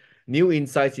 Forbes.com, new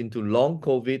insights into long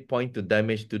COVID point to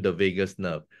damage to the vagus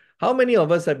nerve. How many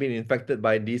of us have been infected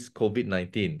by this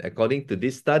COVID-19? According to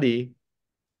this study,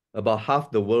 about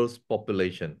half the world's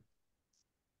population.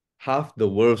 Half the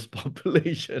world's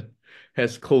population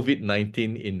has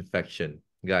COVID-19 infection,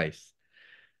 guys.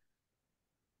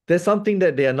 There's something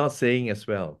that they are not saying as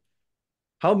well.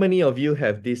 How many of you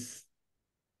have this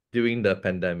during the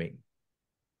pandemic?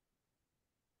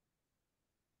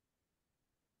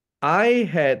 I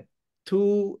had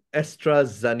 2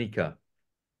 AstraZeneca.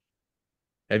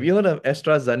 Have you heard of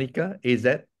AstraZeneca,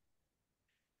 AZ?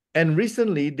 And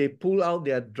recently, they pulled out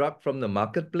their drug from the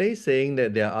marketplace, saying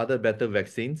that there are other better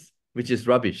vaccines, which is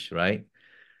rubbish, right?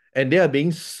 And they are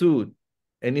being sued.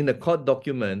 And in the court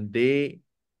document, they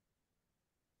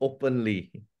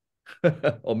openly,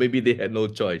 or maybe they had no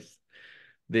choice,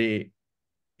 they,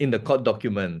 in the court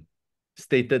document,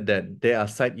 stated that there are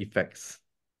side effects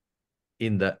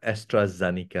in the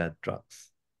AstraZeneca drugs.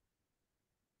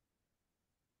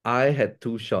 I had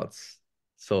 2 shots,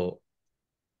 so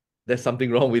there's something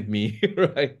wrong with me,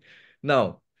 right?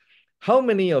 Now, how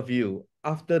many of you,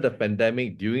 after the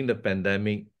pandemic, during the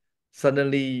pandemic,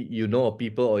 suddenly you know of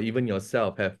people or even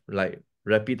yourself have like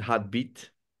rapid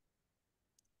heartbeat?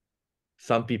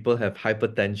 Some people have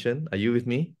hypertension. Are you with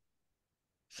me?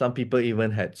 Some people even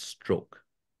had stroke.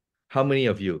 How many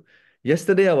of you?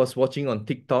 Yesterday, I was watching on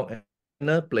TikTok a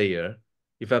player.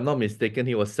 If I'm not mistaken,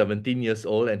 he was 17 years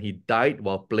old and he died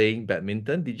while playing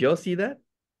badminton. Did you all see that?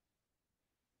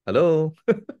 Hello?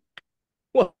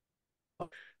 What?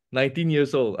 19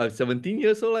 years old, 17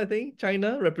 years old, I think.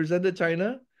 China, represented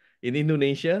China in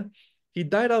Indonesia. He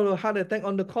died of a heart attack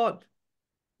on the court.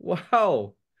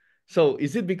 Wow. So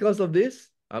is it because of this?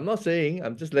 I'm not saying,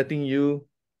 I'm just letting you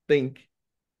think.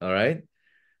 All right.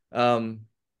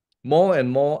 More and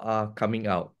more are coming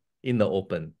out in the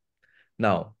open.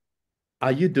 Now,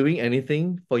 are you doing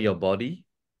anything for your body?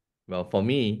 Well, for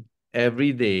me,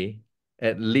 every day,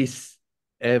 at least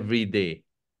every day,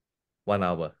 1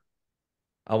 hour.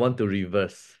 I want to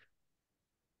reverse,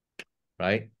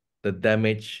 right? The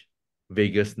damaged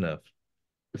vagus nerve.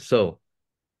 So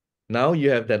now you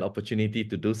have that opportunity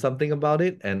to do something about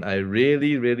it. And I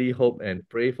really, really hope and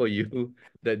pray for you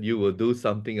that you will do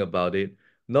something about it,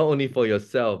 not only for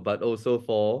yourself, but also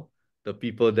for the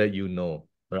people that you know,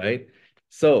 right?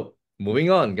 So moving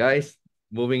on, guys,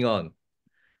 moving on.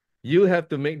 You have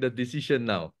to make the decision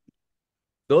now.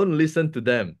 Don't listen to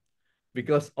them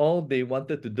because all they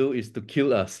wanted to do is to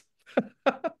kill us.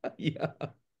 Yeah.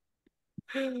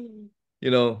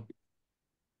 You know,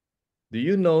 do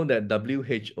you know that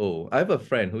WHO, I have a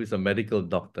friend who is a medical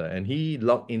doctor and he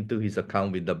logged into his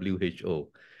account with WHO.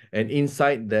 And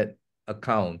inside that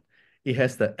account, it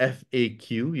has the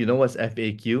FAQ. You know what's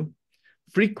FAQ?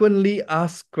 Frequently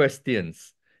asked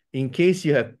questions. In case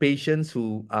you have patients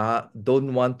who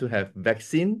don't want to have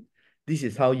vaccine, This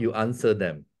is how you answer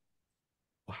them.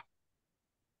 Wow.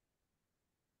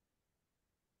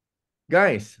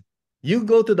 Guys, you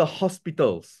go to the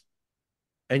hospitals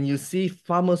and you see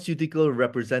pharmaceutical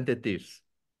representatives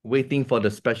waiting for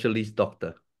the specialist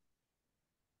doctor.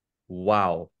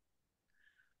 Wow.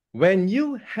 When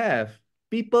you have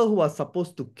people who are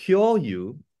supposed to cure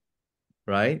you,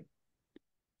 right?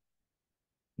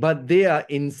 But they are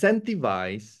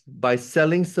incentivized by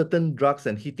selling certain drugs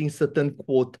and hitting certain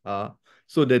quota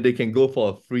so that they can go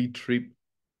for a free trip.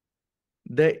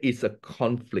 There is a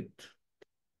conflict.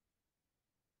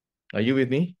 Are you with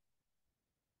me?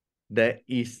 There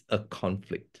is a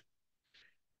conflict.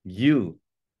 You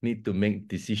need to make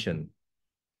decision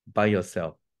by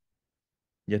yourself.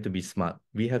 You have to be smart.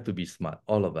 We have to be smart,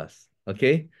 all of us.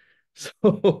 Okay?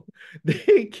 So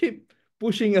they keep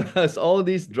pushing us all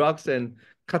these drugs and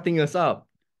cutting us up.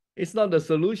 It's not the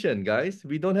solution, guys.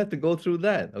 We don't have to go through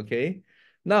that. Okay?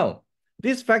 Now,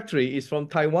 this factory is from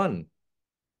Taiwan.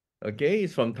 Okay,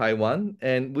 it's from Taiwan.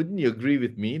 And wouldn't you agree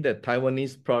with me that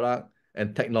Taiwanese product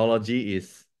and technology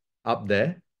is up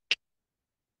there?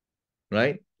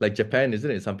 Right? Like Japan, isn't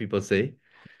it? Some people say.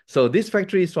 So this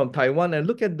factory is from Taiwan, and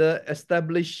look at the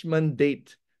establishment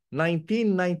date,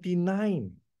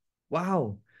 1999.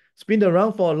 Wow. It's been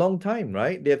around for a long time,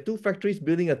 right? They have two factories,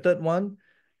 building a third one,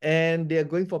 and they are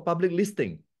going for public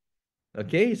listing.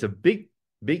 Okay, it's a big,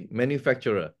 big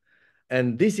manufacturer.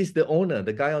 And this is the owner,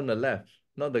 the guy on the left,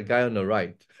 not the guy on the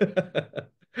right.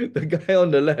 The guy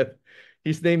on the left.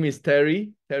 His name is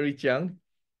Terry Chiang.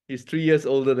 He's 3 years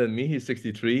older than me. He's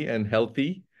 63 and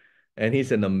healthy. And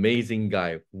he's an amazing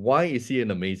guy. Why is he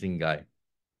an amazing guy?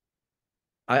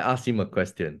 I asked him a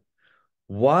question.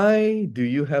 Why do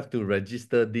you have to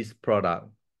register this product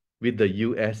with the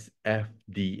US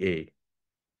FDA?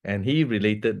 And he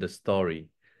related the story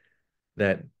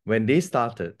that when they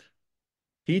started,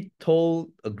 he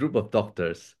told a group of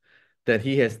doctors that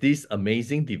he has this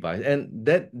amazing device, and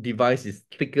that device is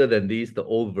thicker than this, the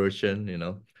old version, you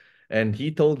know. And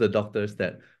he told the doctors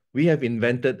that we have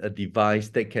invented a device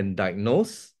that can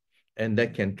diagnose and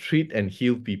that can treat and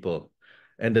heal people.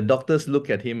 And the doctors look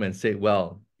at him and say,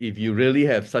 well, if you really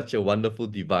have such a wonderful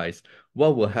device,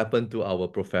 what will happen to our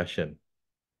profession?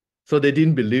 So they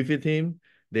didn't believe in him.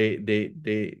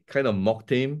 They kind of mocked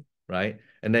him, right?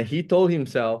 And then he told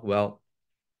himself, well,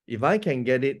 if I can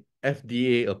get it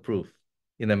FDA approved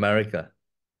in America,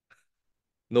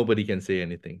 nobody can say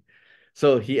anything.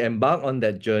 So he embarked on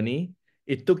that journey.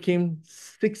 It took him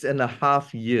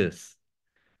 6.5 years.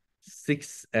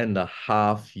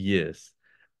 6.5 years.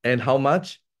 And how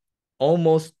much?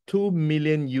 Almost 2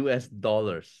 million US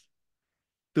dollars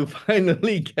to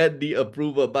finally get the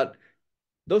approval. But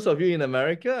those of you in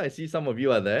America, I see some of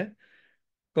you are there.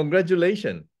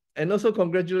 Congratulations. And also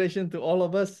congratulations to all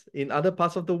of us in other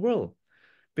parts of the world,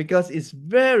 because it's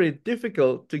very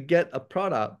difficult to get a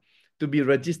product to be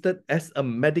registered as a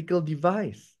medical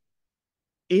device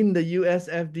in the US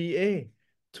FDA.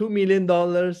 $2 million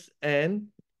and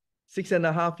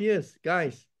 6.5 years.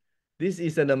 Guys, this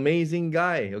is an amazing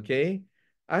guy, okay?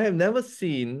 I have never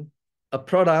seen a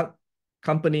product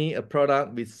company, a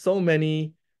product with so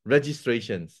many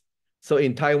registrations. So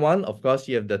in Taiwan, of course,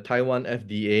 you have the Taiwan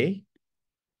FDA.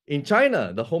 In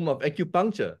China, the home of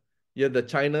acupuncture, you have the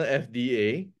China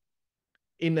FDA.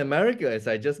 In America, as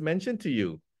I just mentioned to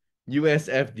you, US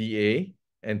FDA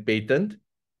and patent.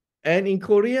 And in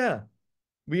Korea,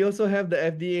 we also have the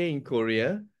FDA in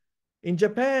Korea. In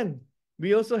Japan,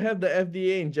 we also have the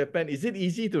FDA in Japan. Is it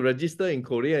easy to register in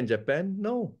Korea and Japan?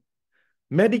 No.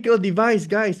 Medical device,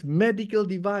 guys, medical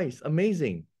device,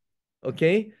 amazing.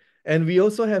 Okay. And we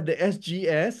also have the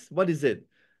SGS. What is it?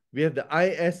 We have the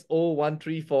ISO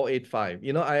 13485.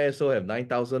 You know, ISO have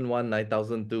 9001,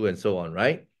 9002, and so on,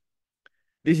 right?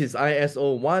 This is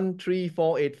ISO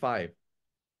 13485.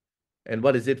 And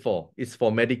what is it for? It's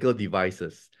for medical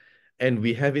devices. And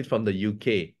we have it from the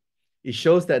UK. It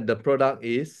shows that the product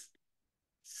is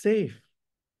safe.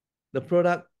 The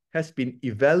product has been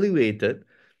evaluated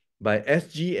by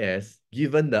SGS,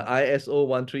 given the ISO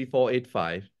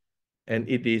 13485, and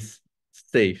it is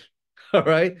safe. All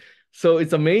right. So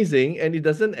it's amazing. And it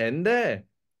doesn't end there.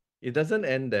 It doesn't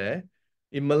end there.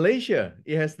 In Malaysia,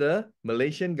 it has the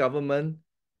Malaysian government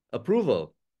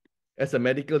approval as a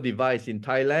medical device. In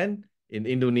Thailand, in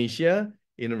Indonesia,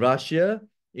 in Russia,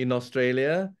 in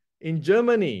Australia, in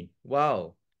Germany.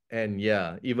 Wow. And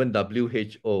yeah, even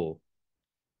WHO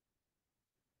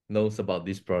knows about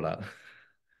this product.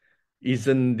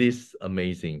 Isn't this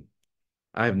amazing?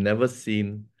 I've never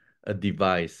seen a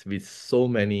device with so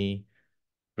many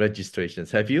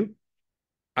registrations. Have you?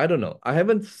 I don't know. I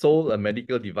haven't sold a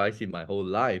medical device in my whole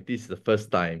life. This is the first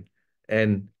time.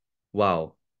 And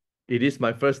wow, it is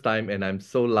my first time, and I'm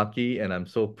so lucky and I'm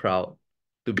so proud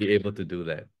to be able to do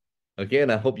that. Okay,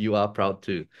 and I hope you are proud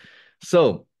too.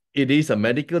 So it is a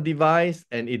medical device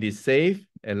and it is safe.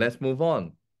 And let's move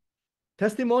on.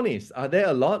 Testimonies, are there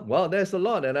a lot? Well, there's a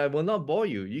lot, and I will not bore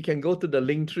you. You can go to the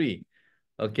link tree.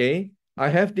 Okay, I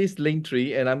have this link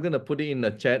tree, and I'm gonna put it in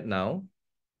the chat now.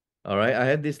 All right, I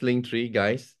have this link tree,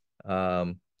 guys.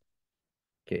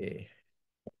 Okay.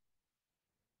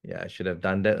 Yeah, I should have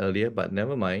done that earlier, but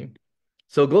never mind.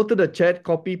 So go to the chat,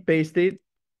 copy, paste it,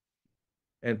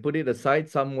 and put it aside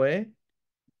somewhere.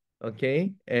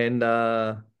 Okay. And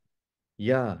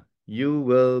yeah, you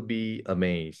will be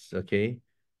amazed. Okay.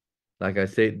 Like I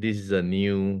said, this is a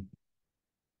new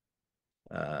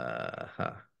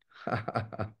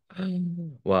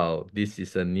wow, this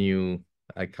is a new,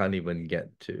 I can't even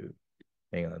get to.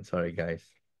 Hang on, sorry guys.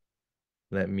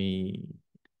 Let me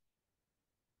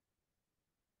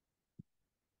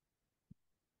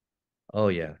oh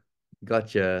yeah.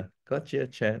 Gotcha. Gotcha,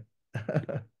 chat.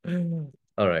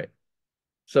 All right.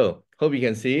 So hope you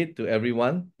can see it to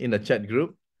everyone in the chat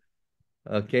group.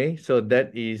 Okay, so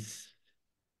that is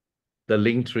the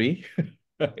link tree.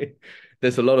 Right?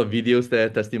 There's a lot of videos there,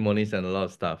 testimonies, and a lot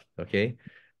of stuff. Okay,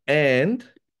 and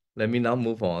let me now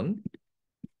move on.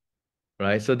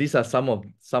 Right, so these are some of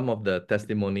the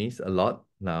testimonies. A lot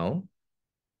now.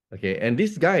 Okay, and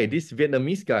this guy, this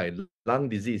Vietnamese guy, lung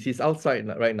disease, he's outside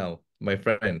right now, my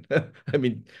friend.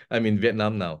 I'm in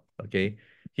Vietnam now. Okay,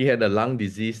 he had a lung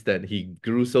disease that he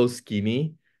grew so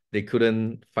skinny, they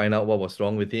couldn't find out what was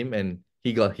wrong with him, and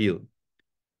he got healed.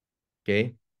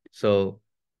 Okay, so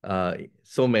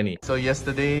so many. So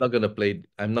yesterday, I'm not gonna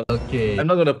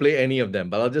play any of them,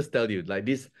 but I'll just tell you, like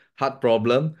this heart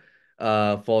problem,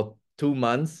 for 2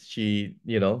 months, she,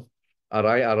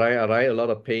 arai, a lot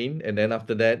of pain. And then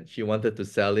after that, she wanted to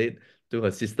sell it to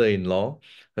her sister-in-law.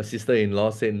 Her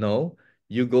sister-in-law said, no,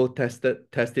 you go test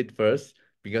it first,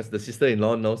 because the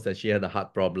sister-in-law knows that she had a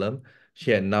heart problem.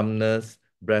 She had numbness,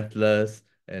 breathless,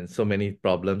 and so many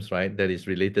problems, right? That is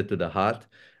related to the heart.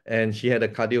 And she had a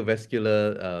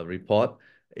cardiovascular report.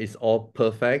 It's all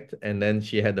perfect. And then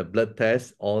she had a blood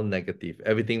test, all negative.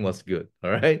 Everything was good. All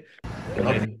right. And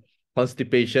then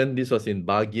constipation, this was in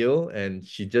Baguio, and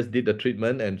she just did the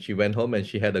treatment and she went home and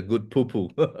she had a good poo-poo.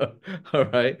 All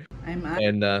right.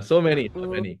 And so many.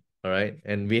 All right.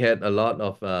 And we had a lot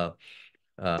of uh,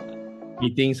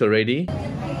 meetings already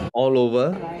all over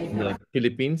the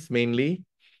Philippines mainly.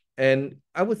 And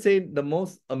I would say the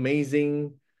most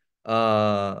amazing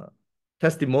uh,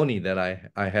 testimony that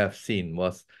I have seen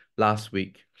was last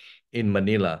week in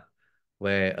Manila,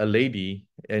 where a lady,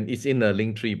 and it's in a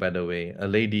link tree, by the way, a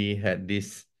lady had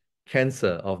this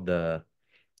cancer of the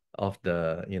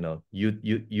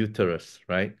uterus,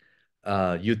 right?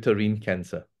 Uterine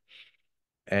cancer.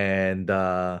 And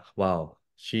wow,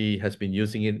 she has been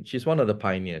using it. She's one of the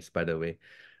pioneers, by the way.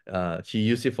 She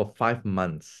used it for 5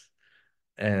 months.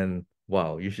 And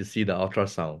wow, you should see the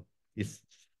ultrasound. It's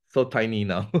so tiny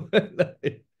now.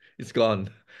 It's gone.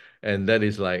 And that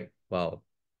is like, wow,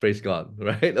 praise God,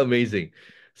 right? Amazing.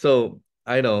 So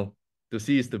I know to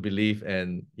see is to believe.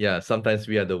 And yeah, sometimes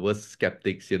we are the worst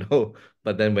skeptics,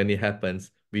 but then when it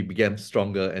happens, we become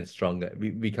stronger and stronger. We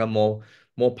become more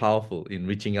powerful in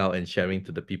reaching out and sharing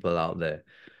to the people out there.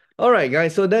 All right,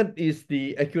 guys, so that is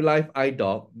the Aculife eye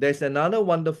dog. There's another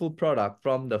wonderful product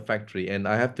from the factory, and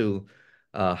I have to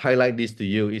highlight this to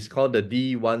you. It's called the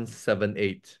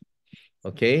D178.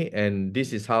 Okay, and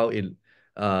this is how it,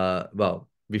 well,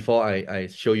 before I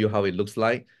show you how it looks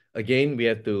like, again, we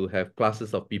have to have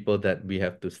classes of people that we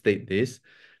have to state this.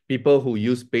 People who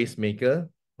use pacemaker,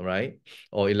 right,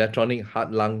 or electronic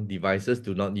heart-lung devices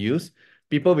do not use.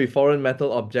 People with foreign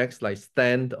metal objects like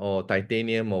stent or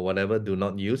titanium or whatever do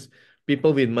not use.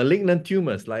 People with malignant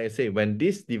tumors, like I say, when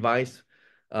this device,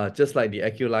 just like the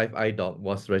Aculife iDock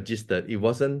was registered, it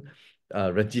wasn't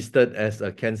registered as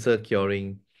a cancer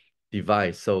curing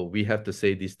device. So we have to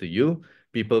say this to you,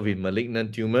 people with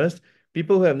malignant tumors,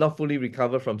 people who have not fully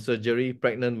recovered from surgery,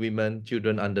 pregnant women,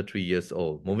 children under 3 years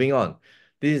old. Moving on.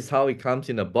 This is how it comes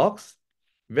in a box.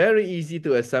 Very easy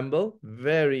to assemble,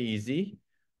 very easy.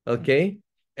 Okay.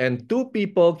 And two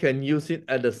people can use it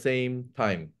at the same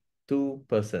time. Two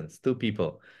persons, two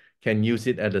people can use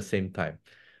it at the same time.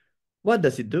 What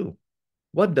does it do?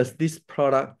 What does this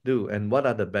product do and what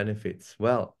are the benefits?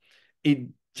 Well, it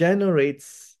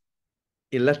generates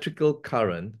electrical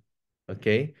current,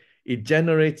 okay? It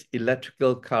generates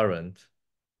electrical current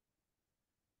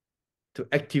to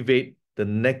activate the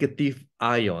negative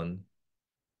ion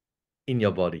in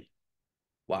your body.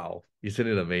 Wow, isn't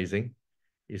it amazing?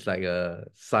 It's like a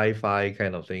sci-fi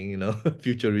kind of thing, you know,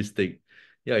 futuristic.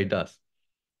 Yeah, it does.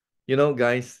 You know,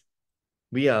 guys,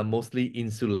 we are mostly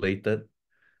insulated.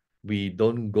 We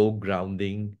don't go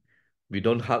grounding. We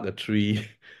don't hug a tree.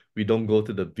 We don't go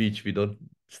to the beach. We don't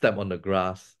step on the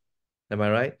grass. Am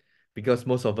I right? Because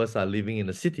most of us are living in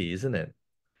the city, isn't it?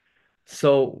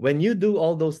 So when you do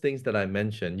all those things that I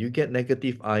mentioned, you get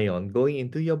negative ion going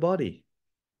into your body,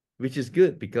 which is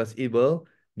good because it will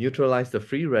neutralize the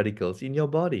free radicals in your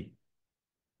body.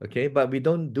 Okay, but we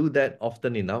don't do that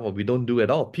often enough, or we don't do at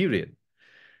all, period.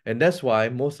 And that's why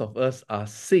most of us are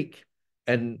sick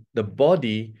and the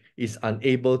body is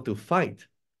unable to fight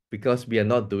because we are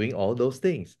not doing all those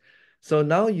things. So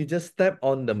now you just step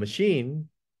on the machine.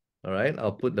 All right,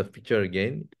 I'll put the picture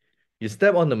again. You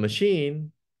step on the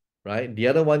machine, right? The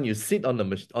other one, you sit on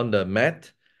the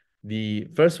mat. The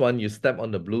first one, you step on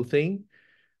the blue thing.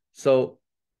 So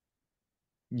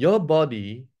your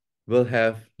body will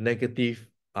have negative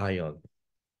ion.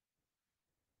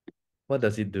 What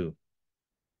does it do?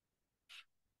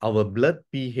 Our blood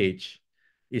pH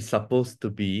is supposed to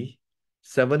be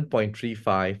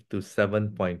 7.35 to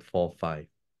 7.45.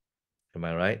 Am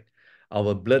I right?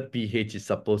 Our blood pH is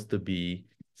supposed to be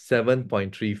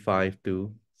 7.35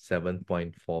 to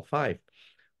 7.45.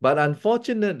 But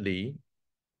unfortunately,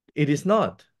 it is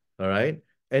not. All right.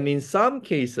 And in some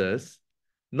cases,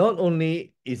 not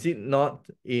only is it not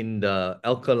in the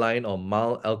alkaline or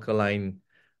mild alkaline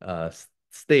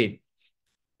state,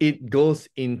 it goes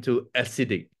into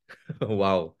acidic.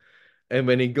 Wow. And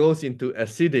when it goes into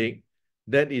acidic,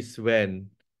 that is when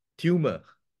tumor,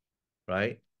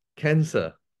 right?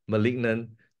 Cancer,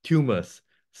 malignant tumors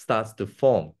starts to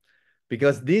form.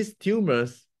 Because these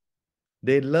tumors,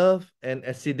 they love an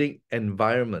acidic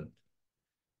environment,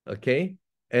 okay?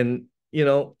 And, you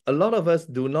know, a lot of us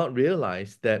do not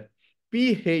realize that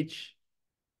pH,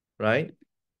 right?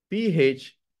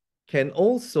 pH can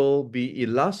also be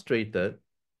illustrated.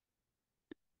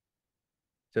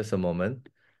 Just a moment.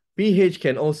 pH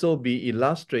can also be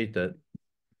illustrated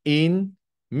in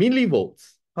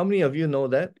millivolts. How many of you know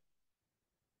that?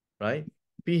 Right?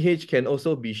 pH can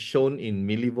also be shown in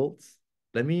millivolts.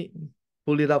 Let me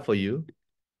pull it up for you.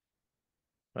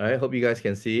 All right, hope you guys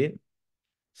can see it.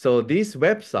 So this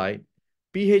website,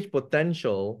 pH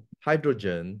potential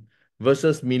hydrogen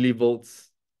versus millivolts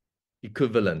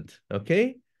equivalent,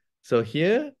 okay? So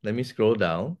here, let me scroll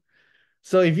down.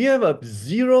 So if you have a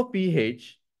 0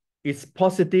 pH, it's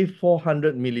positive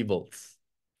 400 millivolts.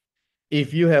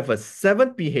 If you have a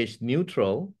 7 pH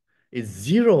neutral, it's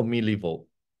 0 millivolt.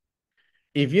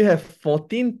 If you have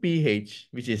 14 pH,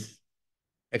 which is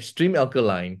extreme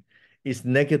alkaline, it's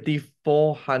negative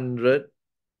 400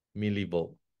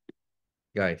 millivolt.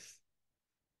 Guys,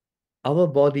 our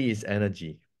body is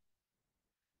energy.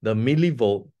 The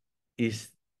millivolt is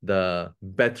the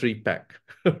battery pack,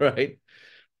 right?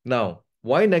 Now,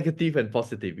 why negative and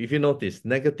positive? If you notice,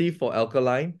 negative for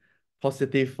alkaline,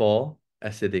 positive for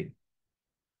acidic.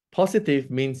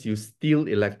 Positive means you steal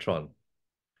electron.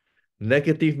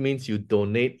 Negative means you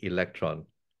donate electron.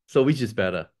 So which is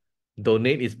better?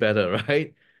 Donate is better,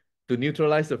 right? To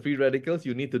neutralize the free radicals,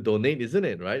 you need to donate, isn't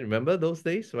it? Right? Remember those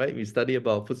days, right? We study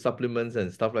about food supplements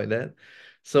and stuff like that.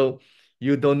 So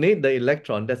you donate the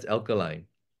electron, that's alkaline.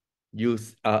 You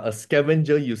are a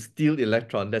scavenger, you steal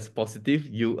electron, that's positive,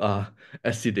 you are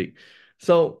acidic.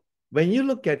 So when you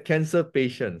look at cancer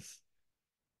patients,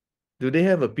 do they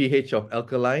have a pH of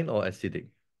alkaline or acidic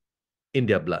in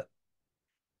their blood?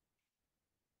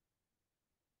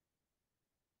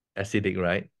 Acidic,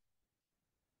 right?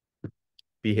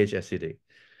 pH acidic.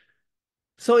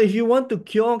 So if you want to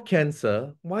cure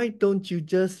cancer, why don't you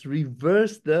just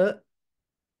reverse the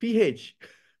pH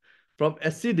from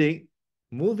acidic,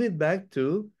 move it back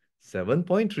to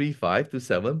 7.35 to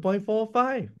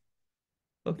 7.45?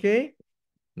 Okay,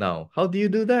 now how do you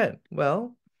do that?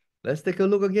 Well, let's take a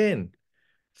look again.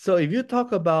 So if you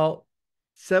talk about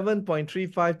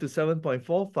 7.35 to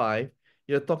 7.45,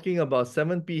 you're talking about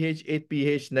 7 pH, 8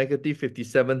 pH, negative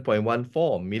 57.14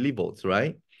 millivolts,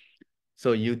 right?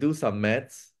 So you do some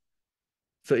maths.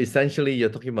 So essentially, you're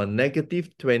talking about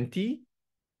negative 20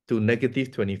 to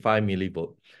negative 25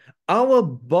 millivolt. Our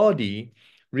body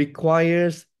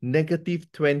requires negative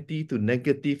 20 to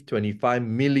negative 25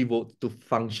 millivolts to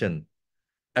function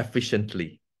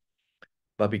efficiently.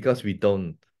 But because we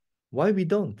don't, why we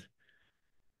don't?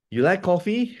 You like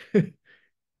coffee?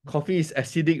 Coffee is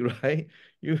acidic, right?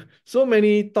 So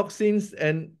many toxins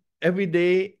and every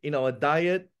day in our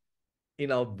diet,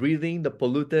 in our breathing, the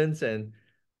pollutants, and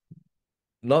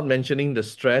not mentioning the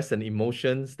stress and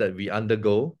emotions that we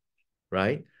undergo,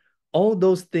 right? All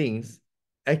those things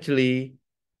actually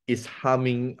is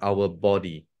harming our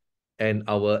body and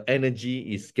our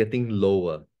energy is getting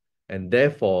lower. And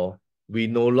therefore, we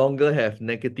no longer have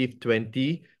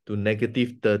 -20 to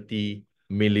 -30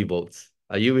 millivolts.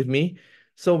 Are you with me?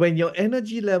 So when your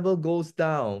energy level goes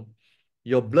down,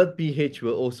 your blood pH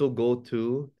will also go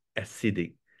to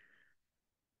acidic.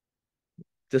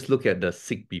 Just look at the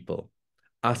sick people.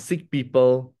 Are sick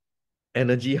people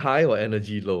energy high or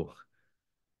energy low?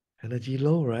 Energy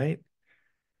low, right?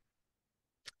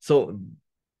 So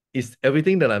is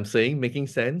everything that I'm saying making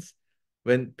sense?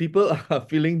 When people are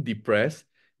feeling depressed,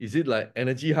 is it like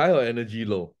energy high or energy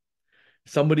low?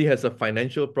 Somebody has a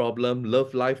financial problem,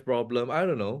 love life problem, I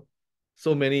don't know.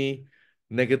 So many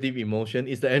negative emotion.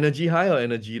 Is the energy high or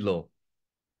energy low?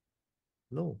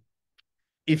 Low.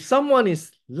 If someone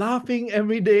is laughing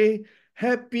every day,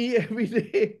 happy every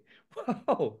day,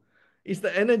 wow, is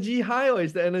the energy high or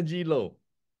is the energy low?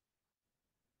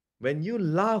 When you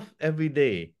laugh every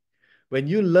day, when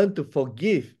you learn to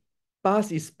forgive,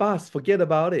 past is past, forget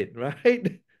about it,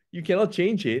 right? You cannot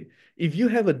change it. If you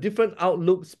have a different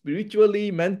outlook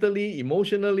spiritually, mentally,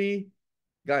 emotionally,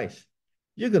 guys,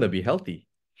 you're going to be healthy.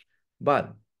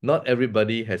 But not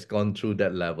everybody has gone through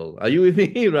that level. Are you with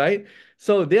me, right?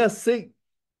 So they are sick.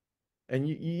 And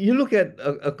you look at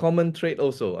a common trait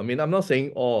also. I mean, I'm not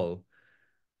saying all.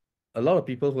 A lot of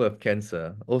people who have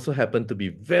cancer also happen to be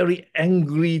very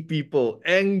angry people.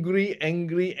 Angry,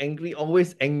 angry, angry,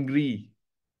 always angry.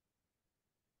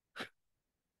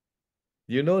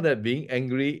 You know that being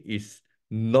angry is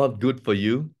not good for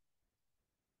you.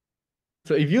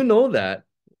 So if you know that,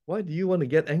 why do you want to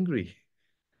get angry?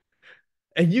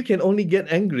 And you can only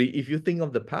get angry if you think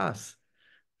of the past.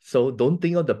 So don't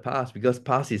think of the past because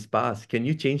past is past. Can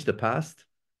you change the past?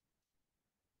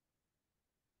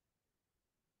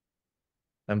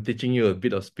 I'm teaching you a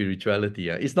bit of spirituality.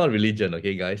 It's not religion,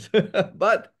 okay, guys?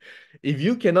 But if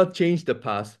you cannot change the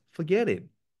past, forget it.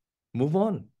 Move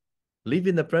on. Live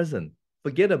in the present.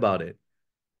 Forget about it.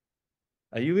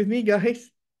 Are you with me,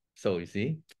 guys? So you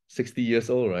see, 60 years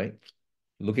old, right?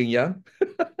 Looking young.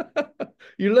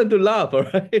 You learn to laugh, all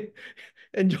right?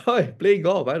 Enjoy, play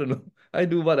golf. I don't know. I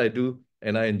do what I do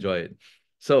and I enjoy it.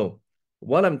 So,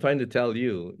 what I'm trying to tell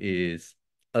you is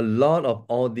a lot of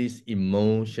all these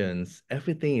emotions,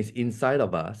 everything is inside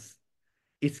of us.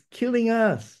 It's killing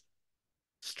us.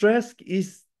 Stress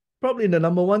is probably the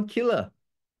number one killer.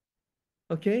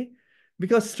 Okay?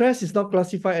 Because stress is not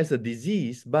classified as a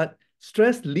disease, but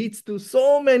stress leads to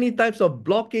so many types of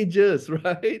blockages,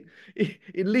 right?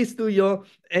 It leads to your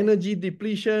energy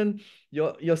depletion.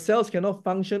 Your cells cannot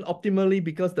function optimally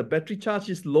because the battery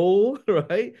charge is low,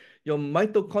 right? Your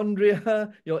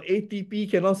mitochondria, your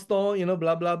ATP cannot store,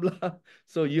 blah, blah, blah.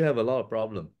 So you have a lot of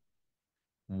problem.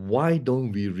 Why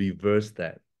don't we reverse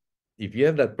that? If you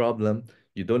have that problem,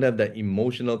 you don't have that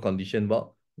emotional condition,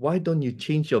 well, why don't you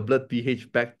change your blood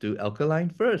pH back to alkaline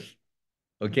first?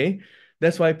 Okay?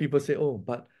 That's why people say, oh,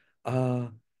 but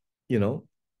you know,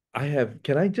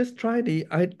 can I just try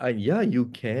yeah, you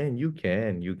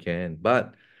can.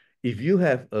 But if you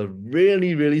have a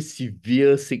really, really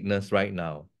severe sickness right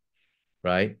now,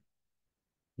 right?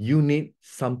 You need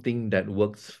something that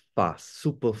works fast,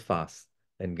 super fast.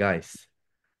 And guys,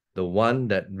 the one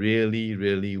that really,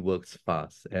 really works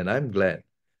fast. And I'm glad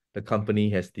the company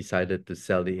has decided to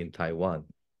sell it in Taiwan,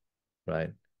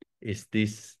 right? Is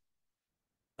this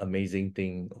amazing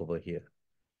thing over here.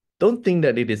 Don't think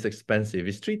that it is expensive.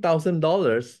 It's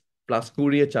 $3,000 plus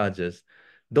courier charges.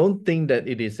 Don't think that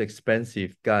it is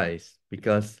expensive, guys,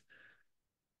 because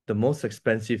the most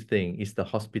expensive thing is the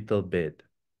hospital bed.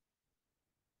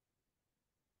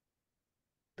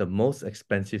 The most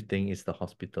expensive thing is the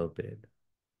hospital bed,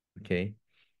 okay?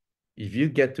 If you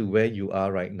get to where you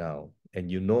are right now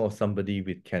and you know of somebody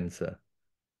with cancer,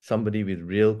 somebody with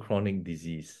real chronic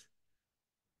disease,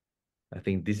 I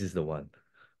think this is the one.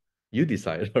 You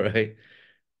decide, all right?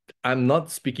 I'm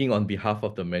not speaking on behalf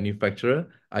of the manufacturer.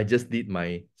 I just did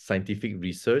my scientific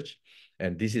research,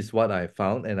 and this is what I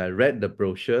found. And I read the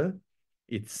brochure.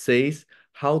 It says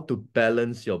how to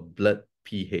balance your blood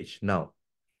pH. Now,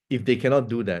 if they cannot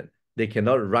do that, they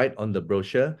cannot write on the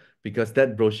brochure because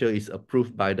that brochure is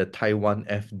approved by the Taiwan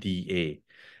FDA.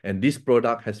 And this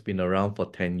product has been around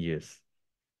for 10 years.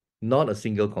 Not a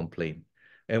single complaint.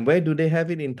 And where do they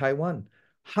have it in Taiwan?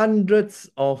 Hundreds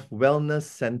of wellness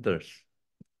centers.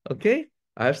 Okay,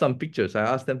 I have some pictures. I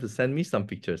asked them to send me some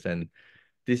pictures, and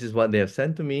this is what they have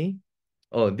sent to me.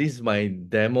 Oh, this is my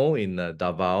demo in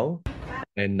Davao,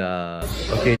 and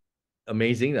okay,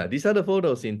 amazing. These are the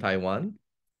photos in Taiwan.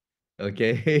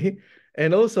 Okay,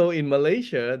 and also in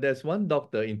Malaysia, there's one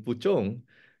doctor in Puchong,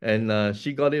 and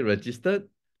she got it registered,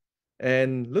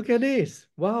 And look at this.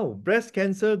 Wow, breast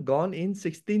cancer gone in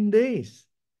 16 days.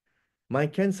 My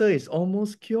cancer is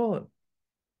almost cured.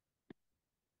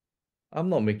 I'm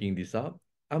not making this up.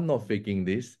 I'm not faking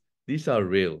this. These are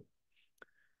real.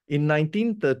 In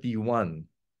 1931,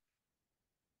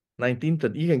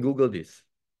 you can Google this.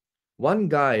 One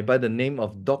guy by the name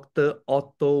of Dr.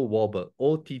 Otto Warburg,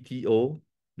 Otto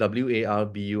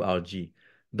Warburg,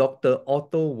 Dr.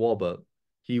 Otto Warburg,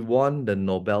 he won the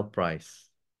Nobel Prize.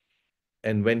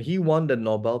 And when he won the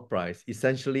Nobel Prize,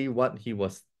 essentially what he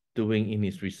was doing in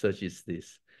his research is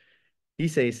this. He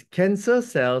says, cancer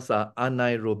cells are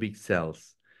anaerobic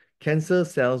cells. Cancer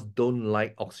cells don't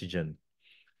like oxygen.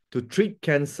 To treat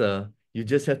cancer, you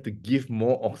just have to give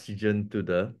more oxygen to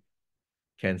the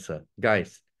cancer.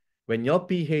 Guys, when your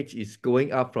pH is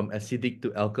going up from acidic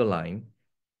to alkaline,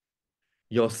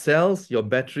 your cells, your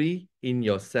battery in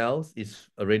your cells is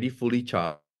already fully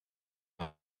charged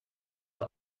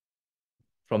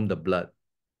from the blood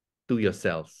to your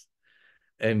cells.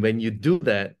 And when you do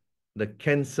that, the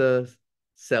cancer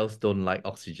cells don't like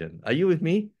oxygen. Are you with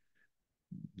me?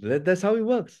 That's how it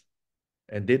works.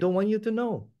 And they don't want you to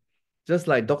know. Just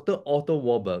like Dr. Otto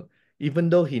Warburg, even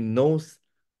though he knows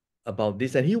about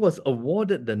this and he was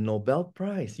awarded the Nobel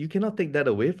Prize, you cannot take that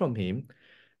away from him.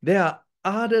 There are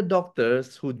other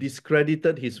doctors who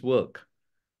discredited his work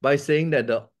by saying that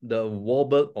the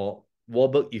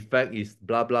Warburg effect is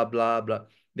blah, blah, blah, blah.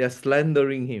 They're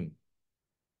slandering him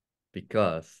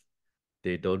because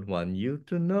they don't want you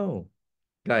to know.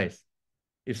 Guys,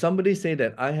 if somebody say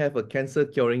that I have a cancer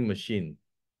curing machine,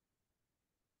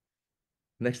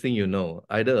 next thing you know,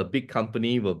 either a big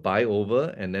company will buy over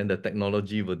and then the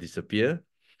technology will disappear,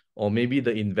 or maybe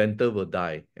the inventor will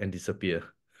die and disappear.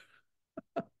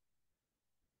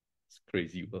 It's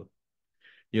crazy world.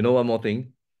 You know one more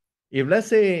thing? If let's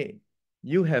say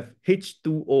you have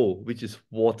H2O, which is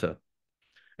water,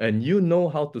 and you know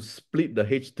how to split the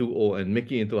H2O and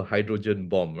make it into a hydrogen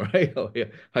bomb, right? Oh, yeah,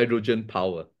 hydrogen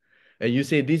power. And you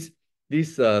say this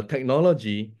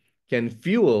technology can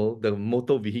fuel the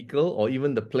motor vehicle or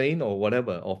even the plane or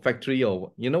whatever, or factory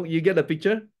or, you get the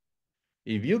picture?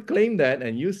 If you claim that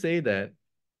and you say that,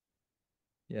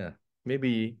 yeah,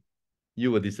 maybe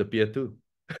you will disappear too.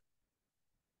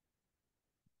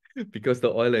 Because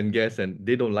the oil and gas, and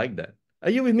they don't like that.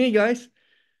 Are you with me, guys?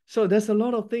 So there's a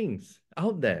lot of things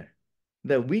out there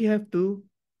that we have to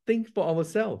think for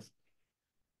ourselves.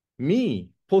 Me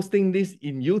posting this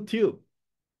in YouTube,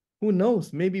 who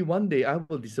knows, maybe one day I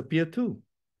will disappear too.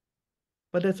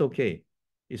 But that's okay.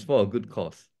 It's for a good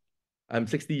cause. I'm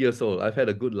 60 years old. I've had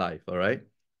a good life, all right?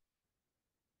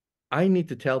 I need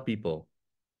to tell people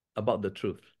about the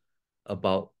truth,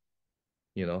 about,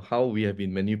 how we have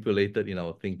been manipulated in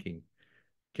our thinking.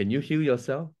 Can you heal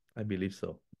yourself? I believe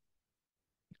so.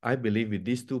 I believe with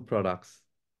these two products,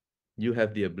 you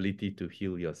have the ability to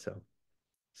heal yourself.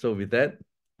 So with that,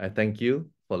 I thank you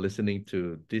for listening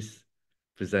to this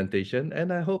presentation,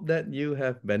 and I hope that you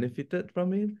have benefited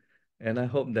from it, and I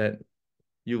hope that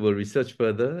you will research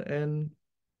further and,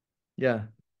 yeah,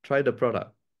 try the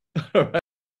product. All right.